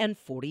cloudy and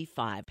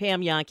 45.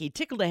 Pam Youngkey,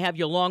 tickled to have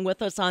you along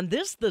with us on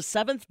this, the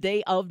 7th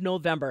day of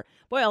November.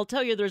 Boy, I'll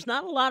tell you, there's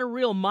not a lot of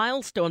real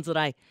milestones that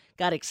I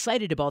got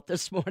excited about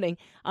this morning.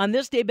 On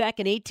this day back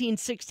in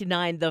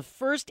 1869, the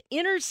first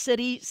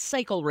inner-city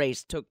cycle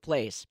race took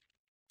place.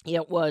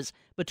 It was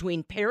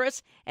between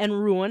Paris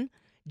and Rouen.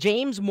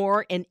 James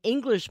Moore, an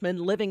Englishman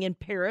living in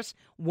Paris,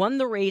 won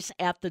the race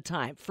at the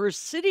time.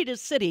 First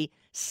city-to-city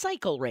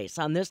cycle race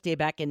on this day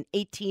back in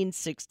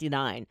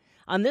 1869.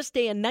 On this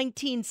day in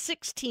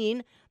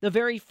 1916, the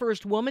very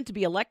first woman to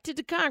be elected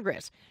to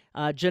Congress,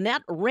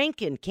 Jeanette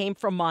Rankin, came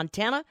from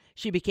Montana.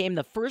 She became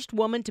the first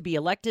woman to be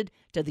elected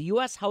to the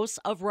U.S. House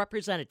of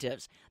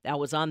Representatives. That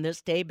was on this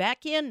day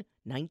back in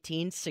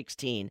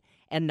 1916.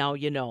 And now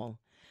you know.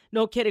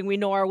 No kidding, we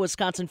know our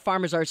Wisconsin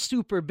farmers are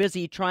super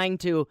busy trying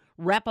to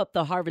wrap up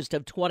the harvest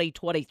of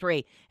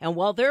 2023. And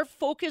while they're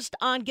focused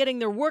on getting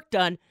their work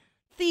done,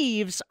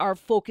 thieves are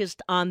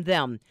focused on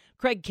them.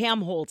 Craig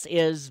Kamholtz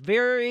is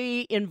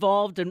very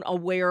involved and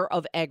aware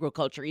of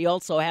agriculture. He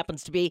also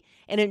happens to be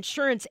an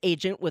insurance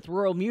agent with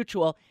Rural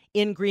Mutual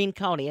in Greene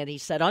County. And he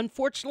said,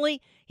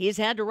 unfortunately, he's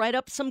had to write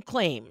up some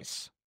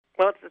claims.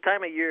 Well, it's the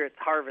time of year, it's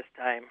harvest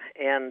time,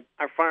 and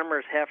our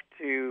farmers have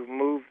to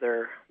move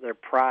their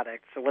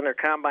product. So when they're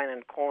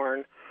combining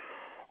corn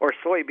or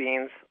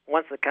soybeans,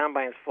 once the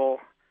combine's full,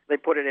 they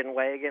put it in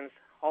wagons,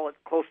 haul it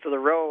close to the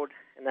road,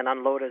 and then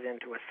unload it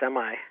into a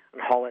semi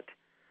and haul it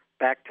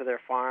back to their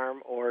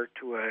farm or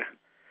to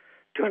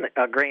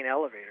a grain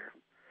elevator.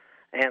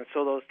 And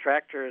so those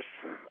tractors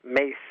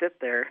may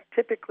sit there.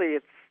 Typically,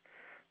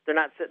 they're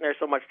not sitting there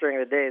so much during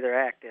the day, they're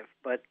active,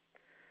 but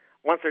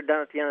once they're done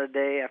at the end of the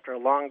day, after a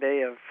long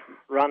day of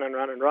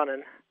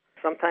running,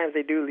 sometimes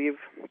they do leave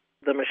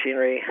the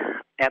machinery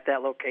at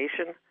that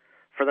location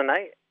for the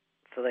night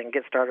so they can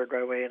get started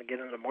right away and get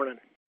in the morning.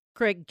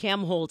 Craig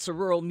Kamholtz, a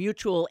Rural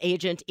Mutual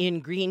agent in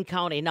Greene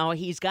County. Now,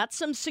 he's got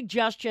some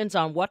suggestions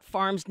on what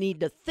farms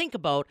need to think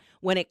about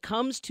when it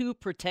comes to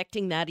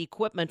protecting that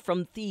equipment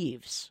from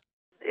thieves.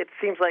 It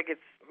seems like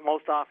it's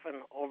most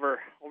often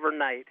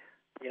overnight.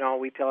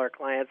 We tell our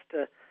clients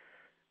to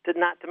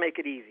not to make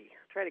it easy.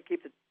 Try to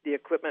keep the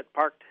equipment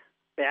parked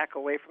back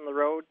away from the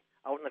road,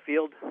 out in the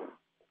field,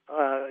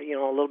 a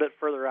little bit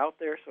further out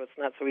there so it's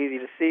not so easy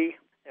to see.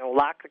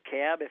 Lock the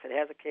cab. If it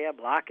has a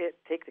cab, lock it.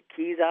 Take the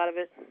keys out of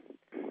it.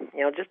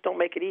 Just don't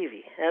make it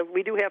easy. And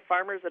we do have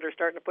farmers that are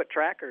starting to put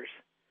trackers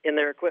in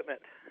their equipment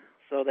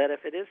so that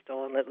if it is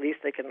stolen, at least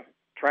they can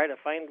try to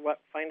find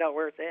out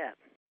where it's at.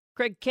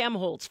 Craig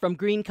Kamholtz from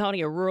Greene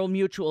County, a Rural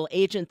Mutual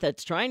agent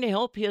that's trying to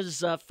help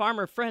his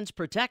farmer friends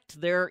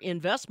protect their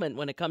investment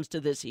when it comes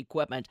to this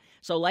equipment.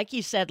 So like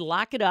he said,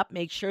 lock it up.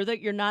 Make sure that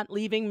you're not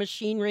leaving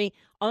machinery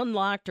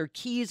unlocked or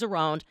keys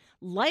around.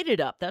 Light it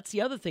up. That's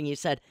the other thing he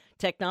said.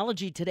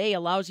 Technology today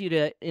allows you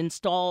to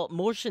install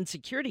motion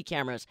security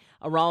cameras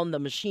around the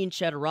machine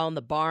shed, around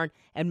the barn,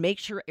 and make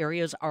sure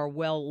areas are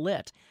well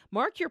lit.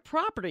 Mark your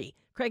property.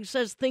 Craig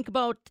says think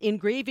about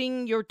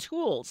engraving your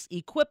tools,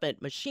 equipment,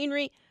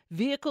 machinery,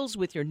 vehicles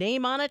with your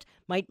name on it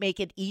might make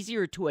it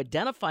easier to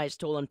identify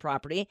stolen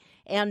property,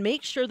 and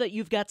make sure that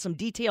you've got some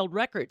detailed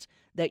records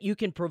that you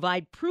can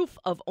provide proof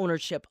of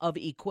ownership of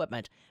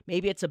equipment.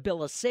 Maybe it's a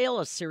bill of sale,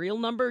 a serial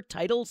number,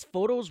 titles,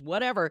 photos,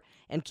 whatever,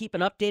 and keep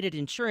an updated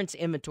insurance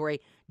inventory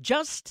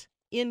just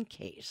in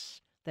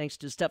case. Thanks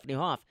to Stephanie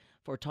Hoff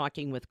for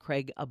talking with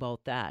Craig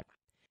about that.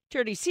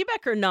 Charity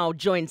Seebecker now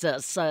joins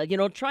us.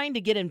 Trying to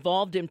get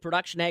involved in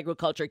production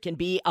agriculture can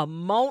be a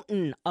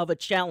mountain of a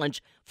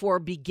challenge for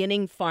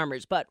beginning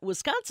farmers, but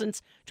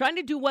Wisconsin's trying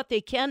to do what they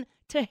can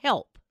to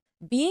help.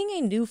 Being a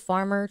new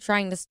farmer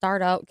trying to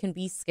start out can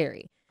be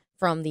scary,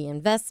 from the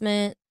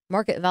investment,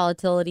 market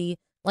volatility,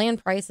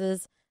 land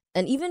prices,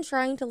 and even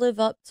trying to live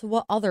up to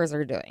what others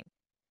are doing.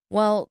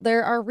 While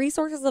there are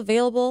resources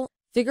available,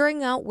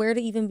 figuring out where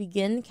to even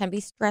begin can be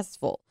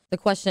stressful. The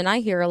question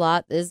I hear a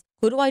lot is,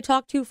 who do I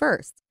talk to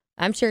first?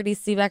 I'm Charity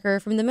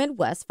Seebecker from the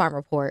Midwest Farm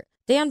Report.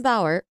 Dan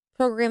Bauer,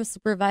 program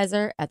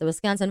supervisor at the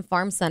Wisconsin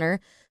Farm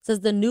Center, says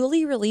the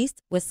newly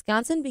released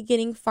Wisconsin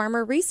Beginning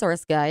Farmer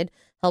Resource Guide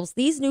helps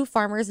these new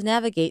farmers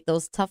navigate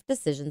those tough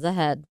decisions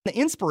ahead. The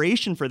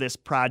inspiration for this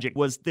project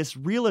was this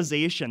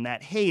realization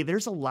that, hey,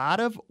 there's a lot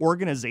of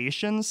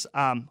organizations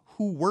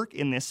who work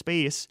in this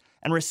space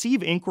and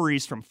receive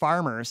inquiries from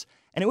farmers,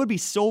 and it would be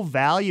so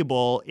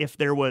valuable if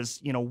there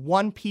was,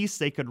 one piece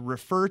they could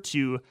refer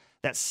to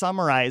that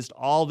summarized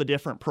all the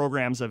different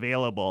programs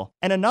available.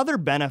 And another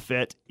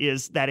benefit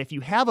is that if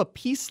you have a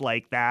piece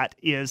like that,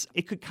 is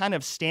it could kind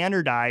of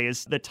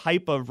standardize the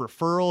type of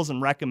referrals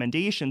and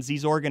recommendations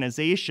these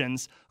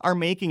organizations are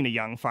making to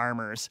young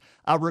farmers,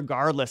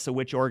 regardless of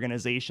which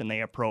organization they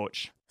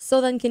approach.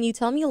 So then, can you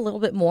tell me a little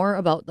bit more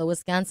about the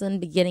Wisconsin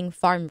Beginning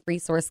Farm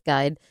Resource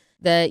Guide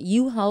that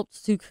you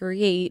helped to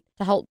create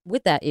to help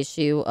with that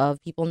issue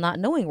of people not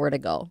knowing where to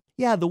go?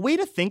 Yeah, the way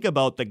to think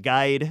about the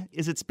guide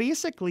is it's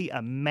basically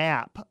a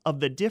map of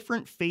the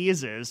different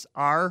phases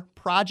our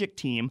project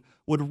team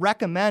would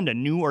recommend a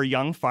new or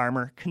young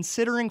farmer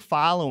considering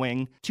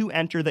following to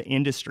enter the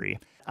industry.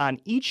 On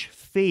each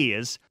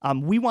phase,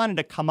 we wanted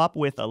to come up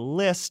with a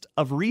list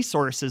of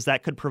resources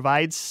that could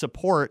provide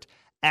support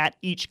at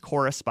each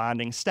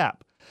corresponding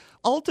step.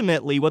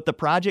 Ultimately, what the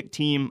project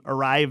team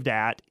arrived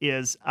at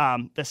is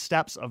the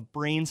steps of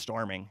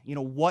brainstorming.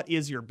 What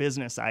is your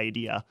business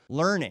idea?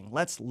 Learning.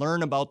 Let's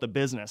learn about the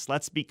business.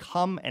 Let's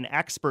become an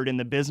expert in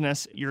the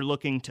business you're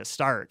looking to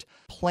start.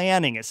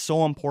 Planning is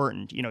so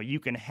important. You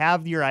can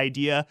have your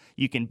idea,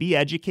 you can be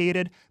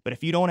educated, but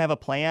if you don't have a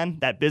plan,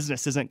 that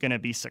business isn't going to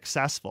be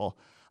successful.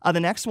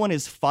 The next one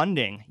is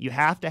funding. You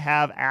have to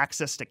have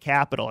access to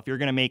capital if you're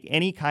going to make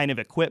any kind of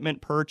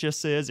equipment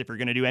purchases, if you're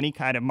going to do any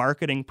kind of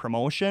marketing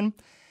promotion.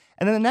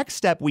 And then the next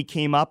step we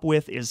came up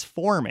with is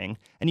forming.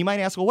 And you might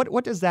ask, well,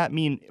 what does that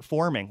mean,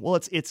 forming? Well,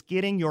 it's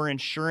getting your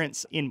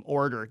insurance in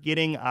order,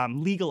 getting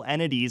legal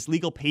entities,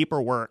 legal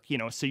paperwork,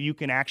 so you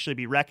can actually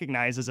be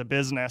recognized as a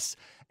business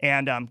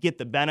and get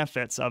the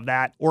benefits of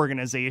that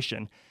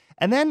organization.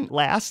 And then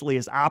lastly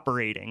is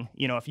operating.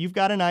 If you've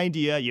got an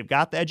idea, you've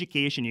got the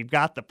education, you've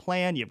got the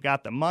plan, you've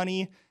got the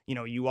money,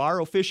 you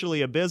are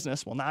officially a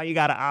business, well, now you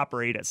got to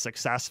operate it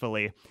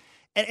successfully.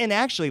 And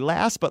actually,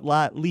 last but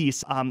not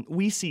least,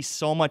 we see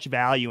so much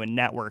value in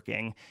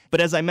networking. But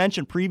as I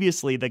mentioned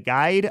previously, the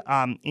guide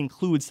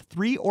includes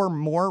 3 or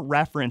more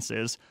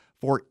references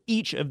for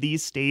each of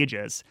these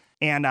stages.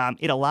 And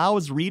it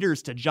allows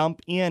readers to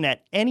jump in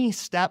at any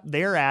step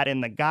they're at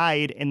in the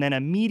guide and then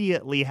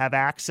immediately have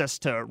access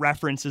to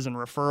references and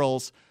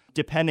referrals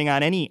depending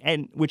on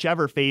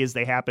whichever phase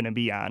they happen to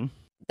be on.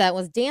 That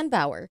was Dan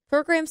Bauer,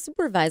 program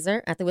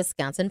supervisor at the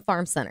Wisconsin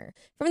Farm Center.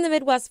 From the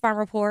Midwest Farm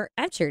Report,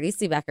 I'm Charity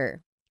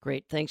Seebecker.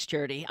 Great. Thanks,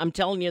 Charity. I'm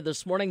telling you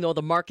this morning, though,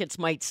 the markets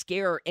might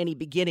scare any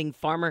beginning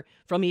farmer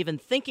from even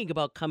thinking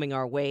about coming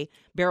our way.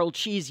 Barrel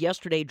cheese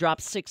yesterday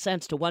dropped 6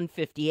 cents to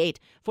 $1.58.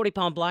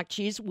 40-pound block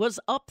cheese was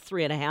up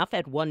 3.5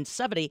 at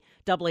 $1.70.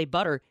 Double A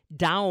butter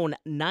down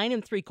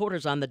 9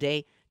 3/4 on the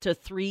day to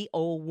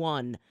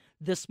 $3.01.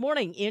 This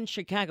morning in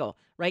Chicago,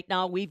 right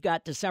now we've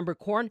got December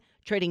corn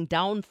trading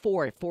down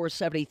 4 at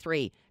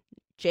 $4.73.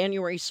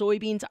 January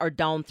soybeans are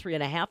down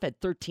 3.5 at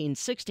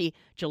 $13.60.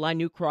 July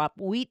new crop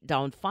wheat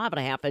down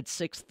 5.5 at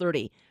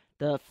 $6.30.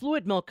 The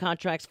fluid milk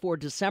contracts for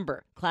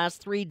December, Class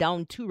 3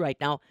 down 2 right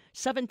now,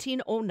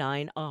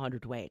 $17.09 a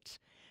hundredweight.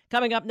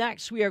 Coming up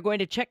next, we are going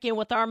to check in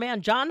with our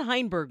man, John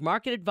Heinberg,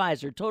 market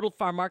advisor, Total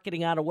Farm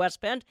Marketing out of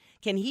West Bend.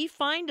 Can he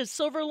find a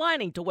silver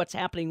lining to what's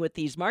happening with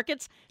these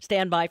markets?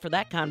 Stand by for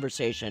that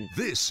conversation.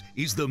 This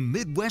is the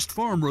Midwest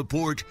Farm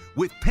Report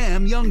with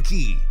Pam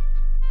Youngkey.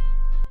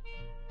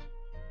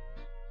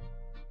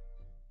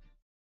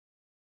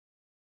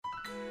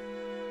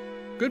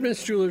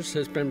 Goodman's Jewelers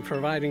has been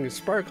providing the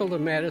sparkle to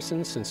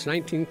Madison since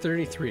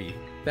 1933.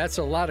 That's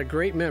a lot of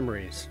great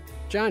memories.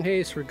 John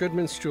Hayes for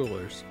Goodman's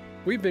Jewelers.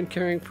 We've been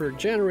caring for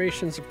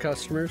generations of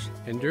customers,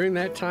 and during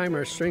that time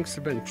our strengths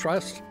have been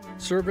trust,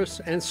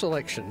 service, and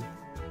selection.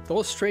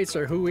 Those traits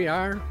are who we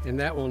are, and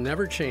that will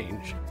never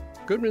change.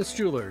 Goodman's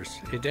Jewelers,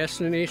 a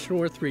destination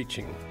worth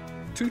reaching.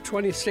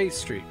 220 State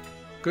Street,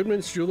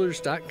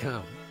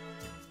 goodmansjewelers.com.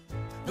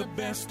 The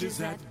best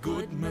is at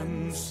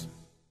Goodman's.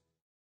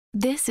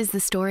 This is the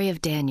story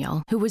of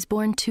Daniel, who was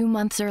born 2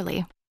 months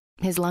early.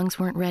 His lungs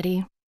weren't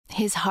ready.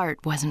 His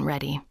heart wasn't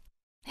ready.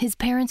 His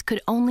parents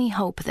could only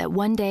hope that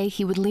one day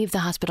he would leave the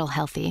hospital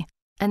healthy,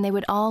 and they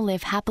would all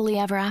live happily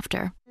ever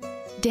after.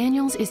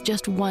 Daniel's is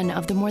just one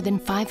of the more than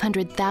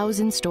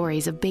 500,000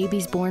 stories of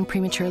babies born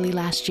prematurely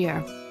last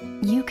year.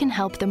 You can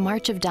help the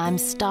March of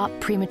Dimes stop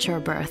premature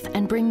birth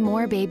and bring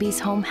more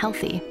babies home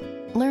healthy.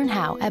 Learn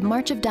how at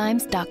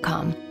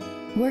marchofdimes.com.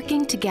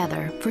 Working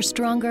together for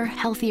stronger,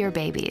 healthier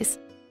babies.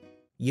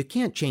 You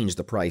can't change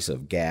the price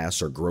of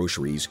gas or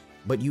groceries,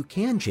 but you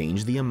can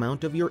change the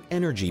amount of your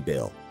energy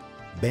bill.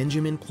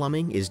 Benjamin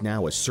Plumbing is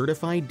now a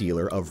certified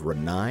dealer of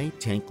Rinnai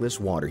tankless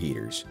water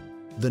heaters,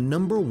 the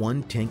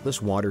 #1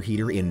 tankless water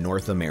heater in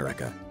North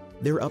America.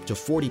 They're up to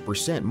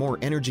 40% more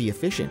energy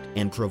efficient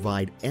and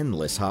provide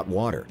endless hot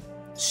water.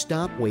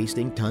 Stop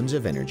wasting tons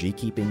of energy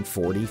keeping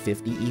 40,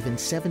 50, even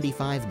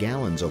 75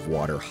 gallons of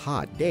water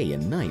hot day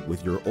and night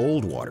with your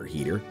old water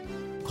heater.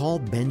 Call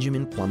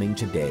Benjamin Plumbing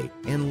today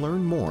and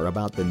learn more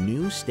about the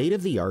new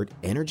state-of-the-art,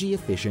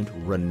 energy-efficient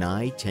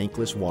Rinnai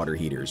tankless water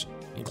heaters,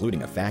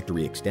 including a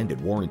factory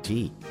extended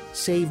warranty.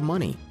 Save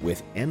money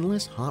with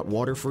endless hot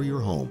water for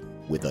your home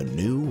with a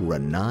new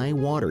Rinnai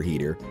water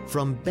heater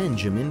from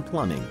Benjamin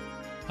Plumbing.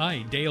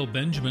 Hi, Dale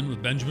Benjamin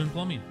with Benjamin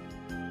Plumbing.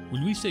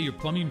 When we say your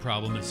plumbing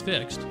problem is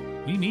fixed,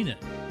 we mean it.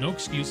 No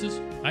excuses.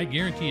 I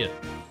guarantee it.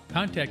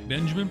 Contact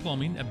Benjamin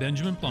Plumbing at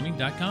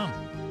benjaminplumbing.com.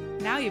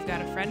 Now you've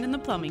got a friend in the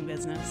plumbing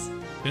business.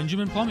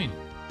 Benjamin Plumbing.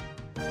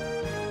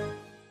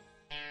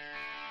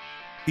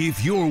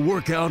 If your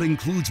workout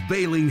includes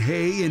baling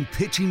hay and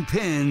pitching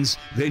pens,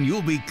 then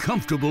you'll be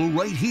comfortable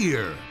right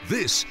here.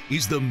 This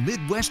is the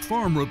Midwest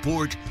Farm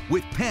Report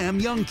with Pam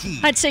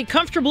Youngkey. I'd say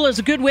comfortable is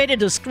a good way to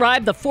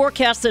describe the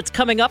forecast that's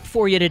coming up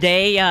for you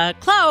today.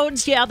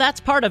 Clouds, yeah, that's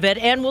part of it,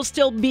 and we'll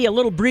still be a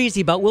little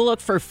breezy, but we'll look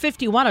for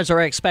 51 as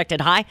our expected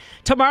high.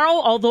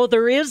 Tomorrow, although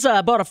there is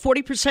about a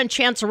 40%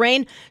 chance of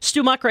rain,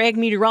 Stu Mucker, ag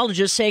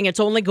meteorologist, saying it's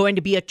only going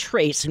to be a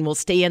trace and we'll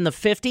stay in the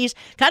 50s.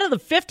 Kind of the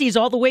 50s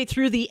all the way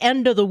through the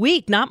end of the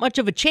week. Not much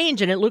of a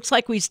change, and it looks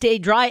like we stay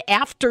dry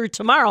after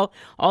tomorrow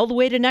all the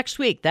way to next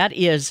week. That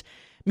is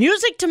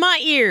music to my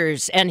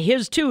ears, and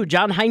his too.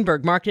 John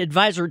Heinberg, market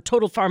advisor,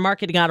 Total Farm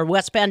Marketing out of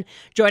West Bend,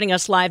 joining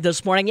us live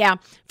this morning. Yeah,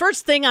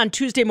 first thing on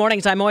Tuesday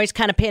mornings, I'm always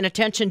kind of paying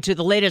attention to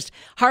the latest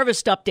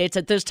harvest updates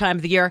at this time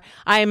of the year.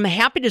 I'm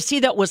happy to see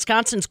that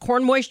Wisconsin's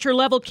corn moisture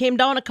level came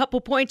down a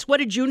couple points. What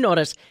did you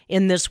notice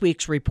in this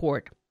week's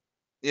report?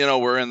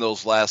 We're in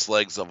those last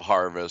legs of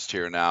harvest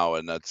here now,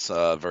 and that's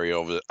very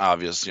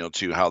obvious,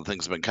 to how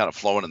things have been kind of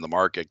flowing in the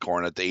market.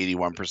 Corn at the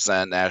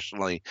 81%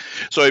 nationally,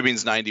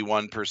 soybeans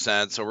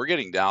 91%. So we're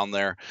getting down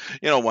there.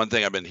 One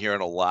thing I've been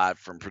hearing a lot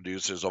from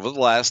producers over the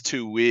last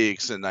 2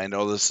 weeks, and I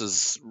know this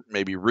is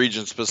maybe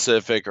region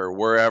specific or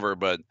wherever,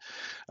 but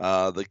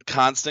the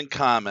constant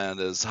comment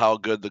is how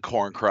good the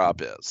corn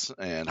crop is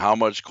and how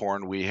much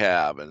corn we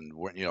have, and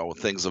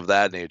things of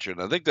that nature.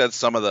 And I think that's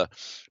some of the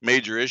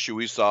major issue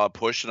we saw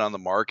pushing on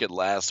the market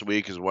last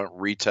week is when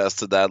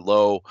retested that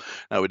low.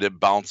 Now we did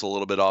bounce a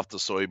little bit off the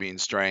soybean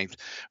strength,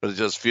 but it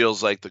just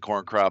feels like the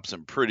corn crop's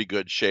in pretty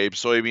good shape.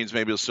 Soybeans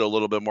maybe still a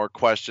little bit more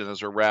question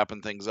as we're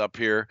wrapping things up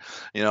here.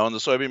 And the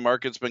soybean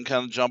market's been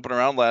kind of jumping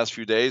around last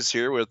few days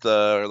here with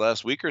or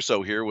last week or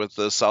so here with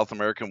the South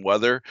American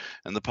weather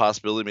and the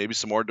possibility maybe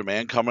some more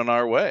demand coming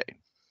our way.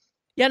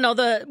 Yeah, no,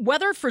 the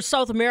weather for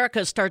South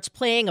America starts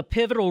playing a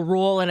pivotal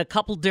role in a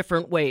couple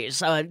different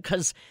ways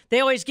because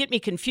they always get me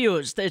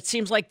confused. It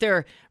seems like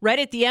they're right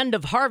at the end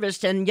of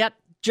harvest and yet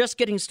just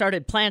getting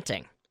started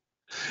planting.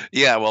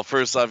 Yeah, well,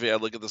 first off,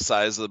 look at the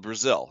size of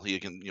Brazil. You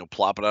can,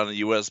 plop it on a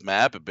U.S.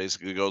 map. It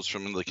basically goes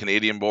from the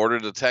Canadian border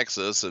to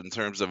Texas in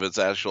terms of its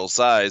actual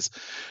size.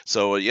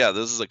 So,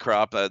 this is a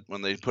crop that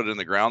when they put it in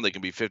the ground, they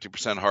can be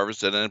 50%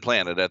 harvested and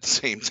planted at the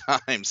same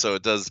time. So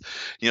it does,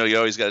 you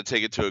always got to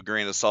take it to a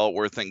grain of salt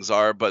where things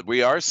are. But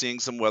we are seeing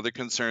some weather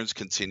concerns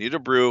continue to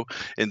brew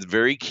in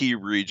very key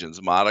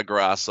regions. Mato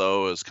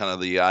Grosso is kind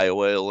of the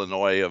Iowa,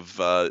 Illinois of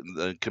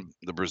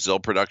the Brazil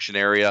production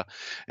area.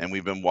 And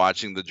we've been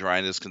watching the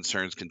dryness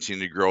concerns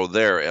continue to grow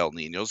there. El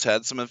Nino's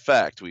had some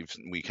effect. We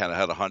kind of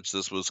had a hunch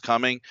this was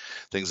coming.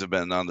 Things have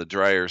been on the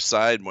drier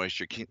side.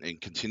 Moisture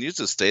continues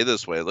to stay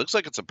this way. It looks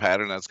like it's a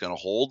pattern that's going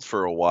to hold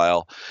for a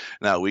while.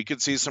 Now, we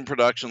could see some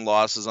production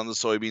losses on the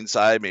soybean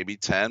side, maybe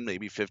 10,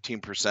 maybe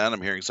 15%.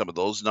 I'm hearing some of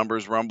those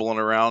numbers rumbling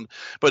around.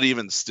 But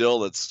even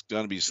still, it's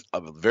going to be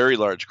a very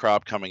large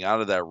crop coming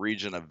out of that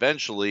region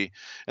eventually,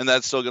 and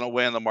that's still going to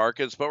weigh on the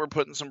markets, but we're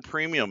putting some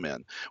premium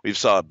in. We've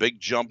saw a big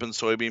jump in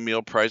soybean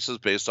meal prices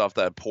based off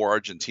that poor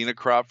Argentina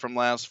crop from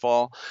last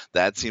fall.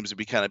 That seems to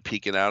be kind of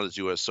peaking out as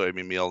U.S.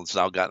 soybean meal has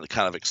now gotten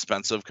kind of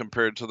expensive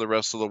compared to the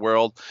rest of the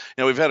world.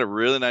 We've had a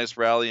really nice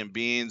rally in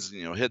beans,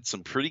 hit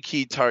some pretty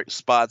key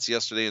spots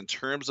yesterday in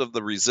terms of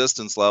the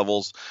resistance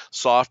levels,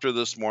 softer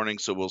this morning,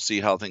 so we'll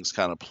see how things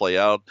kind of play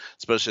out,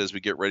 especially as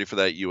we get ready for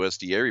that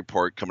USDA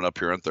report coming up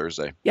here on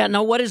Thursday. Yeah,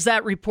 now what is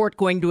that report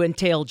going to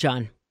entail,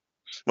 John?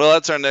 Well,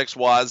 that's our next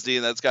WASDE,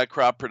 and that's got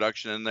crop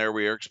production in there.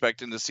 We are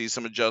expecting to see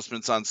some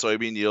adjustments on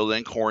soybean yield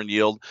and corn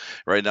yield.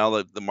 Right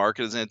now, the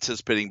market is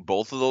anticipating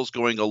both of those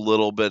going a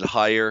little bit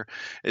higher.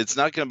 It's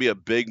not going to be a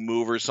big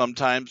mover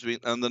sometimes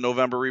on the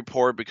November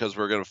report because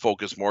we're going to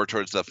focus more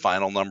towards the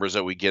final numbers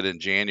that we get in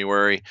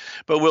January.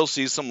 But we'll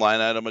see some line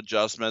item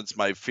adjustments.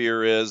 My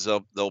fear is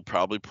they'll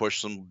probably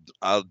push some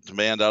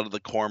demand out of the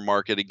corn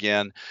market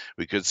again.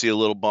 We could see a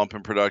little bump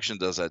in production.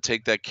 Does that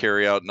take that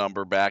carryout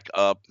number back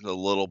up a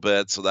little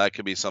bit? So that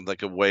could be something that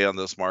could weigh on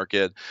this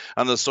market.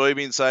 On the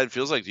soybean side, it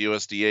feels like the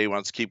USDA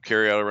wants to keep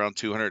carryout around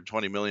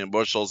 220 million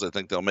bushels. I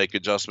think they'll make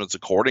adjustments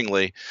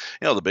accordingly.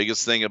 The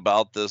biggest thing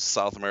about this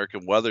South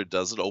American weather,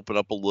 does it open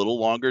up a little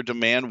longer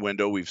demand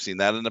window? We've seen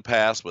that in the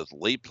past with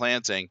late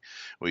planting.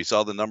 We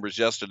saw the numbers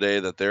yesterday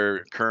that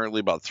they're currently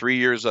about 3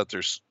 years that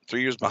they're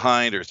 3 years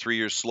behind or 3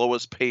 years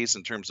slowest pace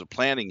in terms of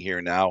planting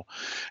here now,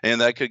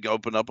 and that could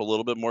open up a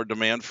little bit more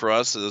demand for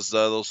us as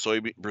those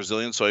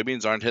Brazilian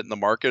soybeans aren't hitting the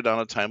market on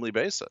a timely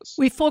basis.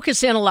 We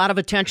focus in a lot of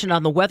attention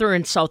on the weather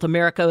in South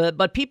America,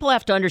 but people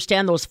have to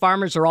understand those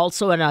farmers are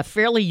also in a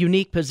fairly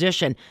unique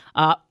position.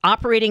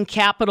 Operating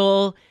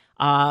capital,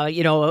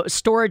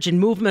 storage and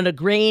movement of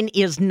grain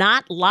is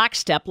not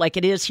lockstep like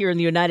it is here in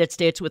the United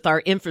States with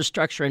our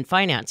infrastructure and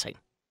financing.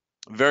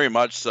 Very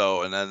much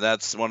so, and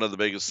that's one of the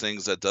biggest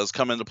things that does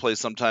come into play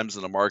sometimes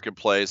in the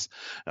marketplace.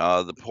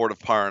 The port of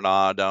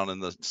Paraná down in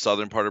the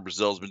southern part of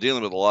Brazil has been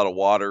dealing with a lot of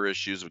water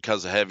issues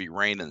because of heavy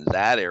rain in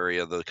that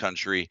area of the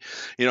country.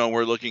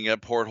 We're looking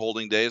at port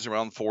holding days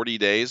around 40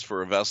 days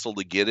for a vessel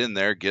to get in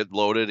there, get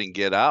loaded, and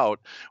get out,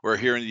 where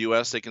here in the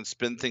U.S. they can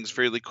spin things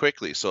fairly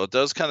quickly. So it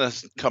does kind of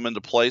come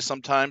into play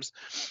sometimes.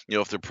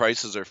 If the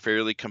prices are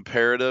fairly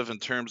comparative in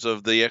terms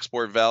of the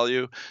export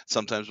value,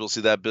 sometimes we'll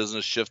see that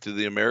business shift to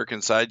the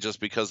American side just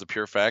because of the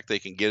pure fact they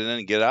can get in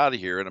and get out of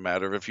here in a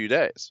matter of a few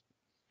days.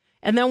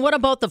 And then what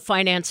about the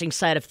financing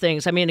side of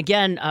things? I mean,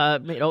 again,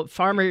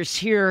 farmers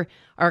here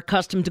are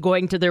accustomed to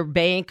going to their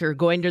bank or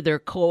going to their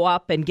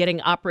co-op and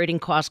getting operating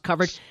costs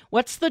covered.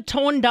 What's the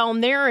tone down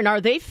there? And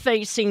are they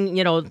facing,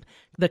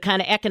 the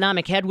kind of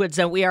economic headwinds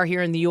that we are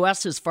here in the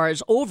U.S. as far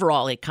as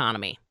overall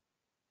economy?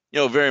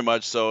 Very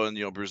much so.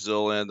 And,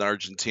 Brazil and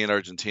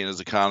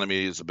Argentina's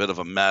economy is a bit of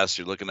a mess.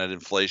 You're looking at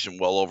inflation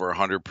well over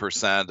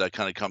 100%. That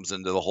kind of comes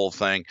into the whole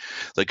thing.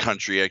 The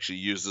country actually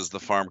uses the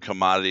farm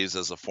commodities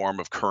as a form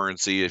of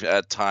currency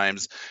at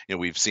times.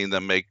 We've seen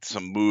them make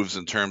some moves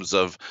in terms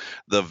of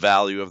the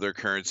value of their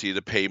currency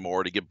to pay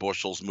more to get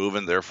bushels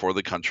moving. Therefore,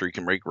 the country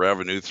can make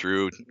revenue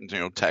through,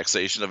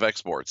 taxation of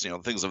exports,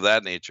 things of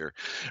that nature.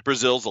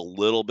 Brazil's a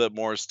little bit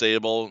more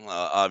stable.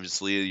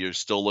 Obviously, you're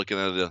still looking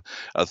at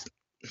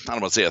I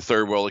don't want to say a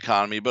third world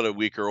economy, but a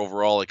weaker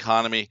overall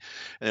economy.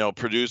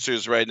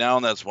 Producers right now,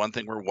 and that's one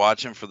thing we're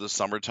watching for the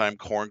summertime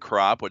corn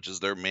crop, which is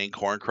their main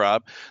corn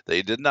crop.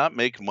 They did not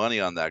make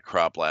money on that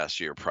crop last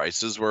year.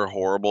 Prices were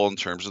horrible in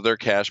terms of their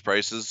cash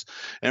prices,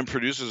 and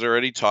producers are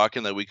already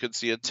talking that we could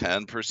see a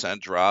 10%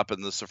 drop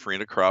in the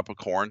safrinha crop of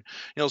corn.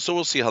 So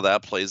we'll see how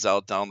that plays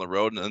out down the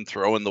road, and then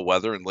throw in the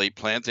weather and late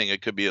planting.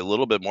 It could be a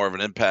little bit more of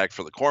an impact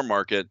for the corn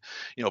market,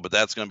 but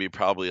that's going to be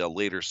probably a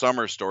later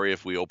summer story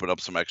if we open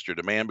up some extra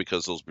demand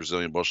because those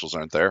Brazilian bushels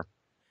aren't there.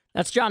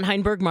 That's John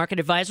Heinberg, Market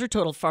Advisor,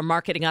 Total Farm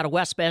Marketing out of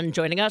West Bend,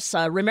 joining us.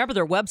 Remember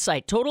their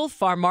website,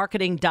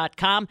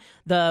 totalfarmmarketing.com.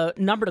 The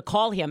number to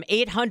call him,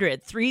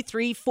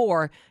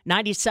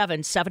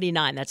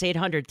 800-334-9779. That's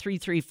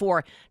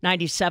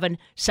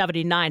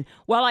 800-334-9779.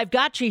 Well, I've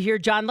got you here,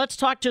 John. Let's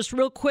talk just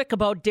real quick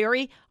about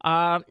dairy.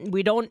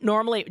 We don't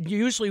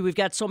usually we've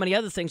got so many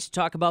other things to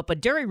talk about, but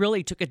dairy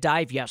really took a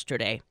dive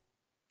yesterday.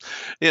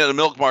 Yeah, the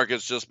milk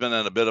market's just been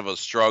in a bit of a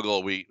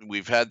struggle.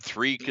 We've had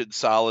 3 good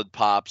solid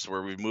pops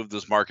where we've moved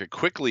this market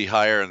quickly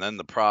higher, and then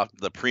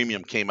the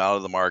premium came out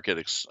of the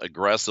market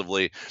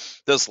aggressively.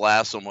 This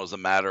last one was a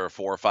matter of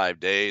 4 or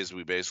 5 days.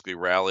 We basically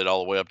rallied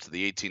all the way up to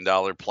the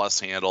 $18 plus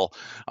handle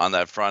on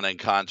that front end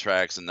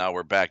contracts, and now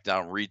we're back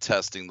down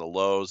retesting the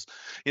lows.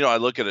 I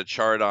look at a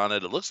chart on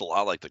it. It looks a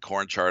lot like the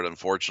corn chart,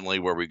 unfortunately,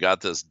 where we got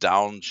this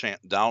declining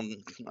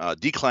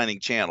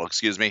channel,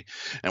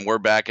 and we're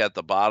back at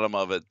the bottom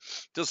of it.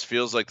 Just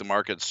feels like the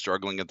market's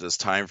struggling at this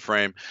time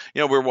frame.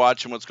 We're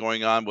watching what's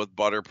going on with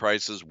butter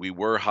prices. We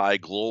were high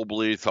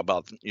globally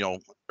about,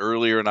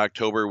 earlier in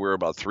October, we were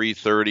about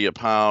 $3.30 a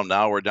pound.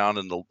 Now we're down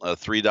in the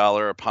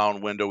 $3 a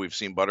pound window. We've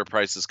seen butter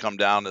prices come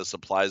down as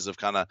supplies have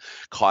kind of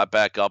caught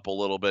back up a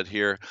little bit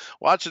here.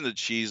 Watching the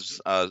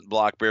cheese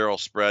block barrel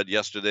spread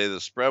yesterday,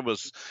 the spread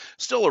was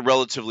still a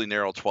relatively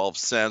narrow 12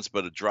 cents,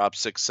 but it dropped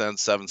 6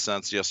 cents, 7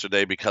 cents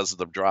yesterday because of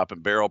the drop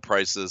in barrel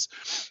prices.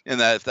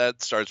 And that if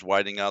that starts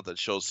widening out, that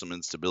shows some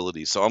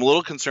instability. So I'm a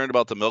little concerned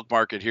about the milk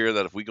market here,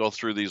 that if we go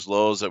through these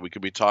lows, that we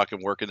could be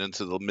working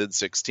into the mid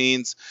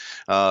 16s.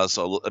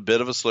 So a bit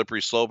of a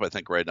slippery slope, I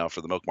think, right now for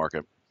the milk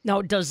market.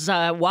 Now, does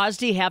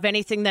WASDE have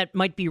anything that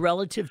might be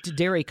relative to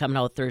dairy coming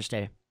out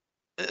Thursday?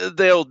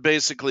 They'll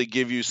basically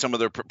give you some of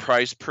their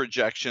price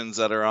projections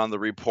that are on the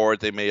report.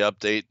 They may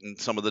update in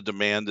some of the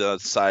demand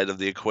side of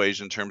the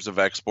equation in terms of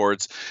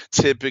exports.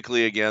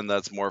 Typically, again,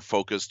 that's more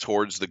focused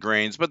towards the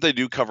grains, but they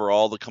do cover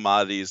all the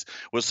commodities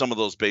with some of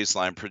those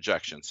baseline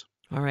projections.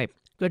 All right.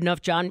 Good enough,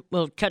 John.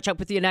 We'll catch up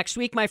with you next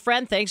week, my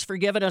friend. Thanks for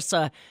giving us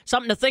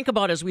something to think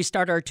about as we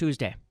start our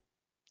Tuesday.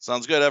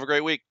 Sounds good. Have a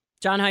great week.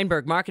 John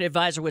Heinberg, Market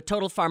Advisor with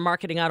Total Farm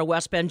Marketing out of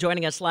West Bend,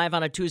 joining us live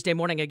on a Tuesday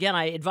morning. Again,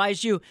 I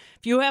advise you,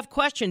 if you have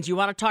questions, you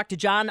want to talk to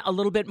John a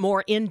little bit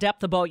more in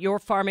depth about your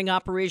farming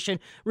operation,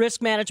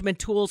 risk management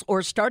tools,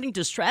 or starting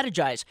to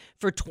strategize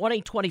for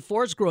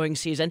 2024's growing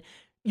season,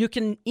 you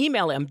can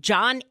email him,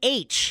 John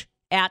H.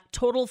 at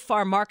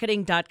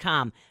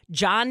totalfarmmarketing.com.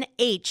 John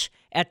H.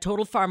 at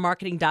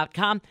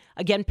totalfarmmarketing.com.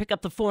 Again, pick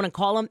up the phone and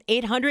call him,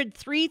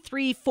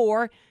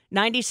 800-334-9779.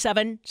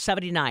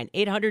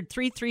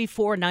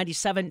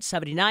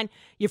 800-334-9779.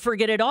 You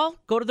forget it all?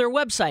 Go to their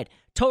website,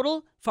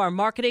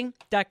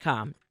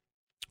 totalfarmmarketing.com.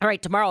 All right,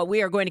 tomorrow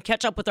we are going to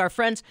catch up with our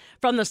friends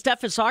from the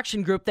Steffes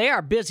Auction Group. They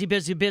are busy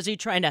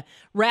trying to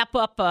wrap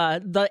up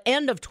the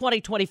end of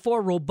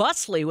 2024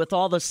 robustly with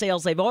all the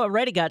sales they've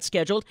already got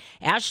scheduled.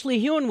 Ashley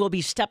Hewen will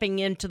be stepping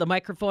into the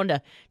microphone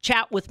to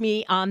chat with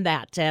me on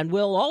that. And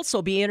we'll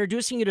also be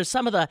introducing you to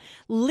some of the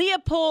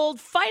Leopold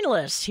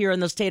finalists here in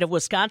the state of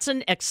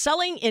Wisconsin,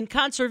 excelling in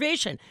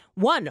conservation.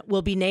 One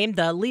will be named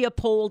the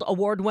Leopold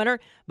Award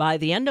winner by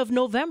the end of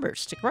November.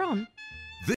 Stick around.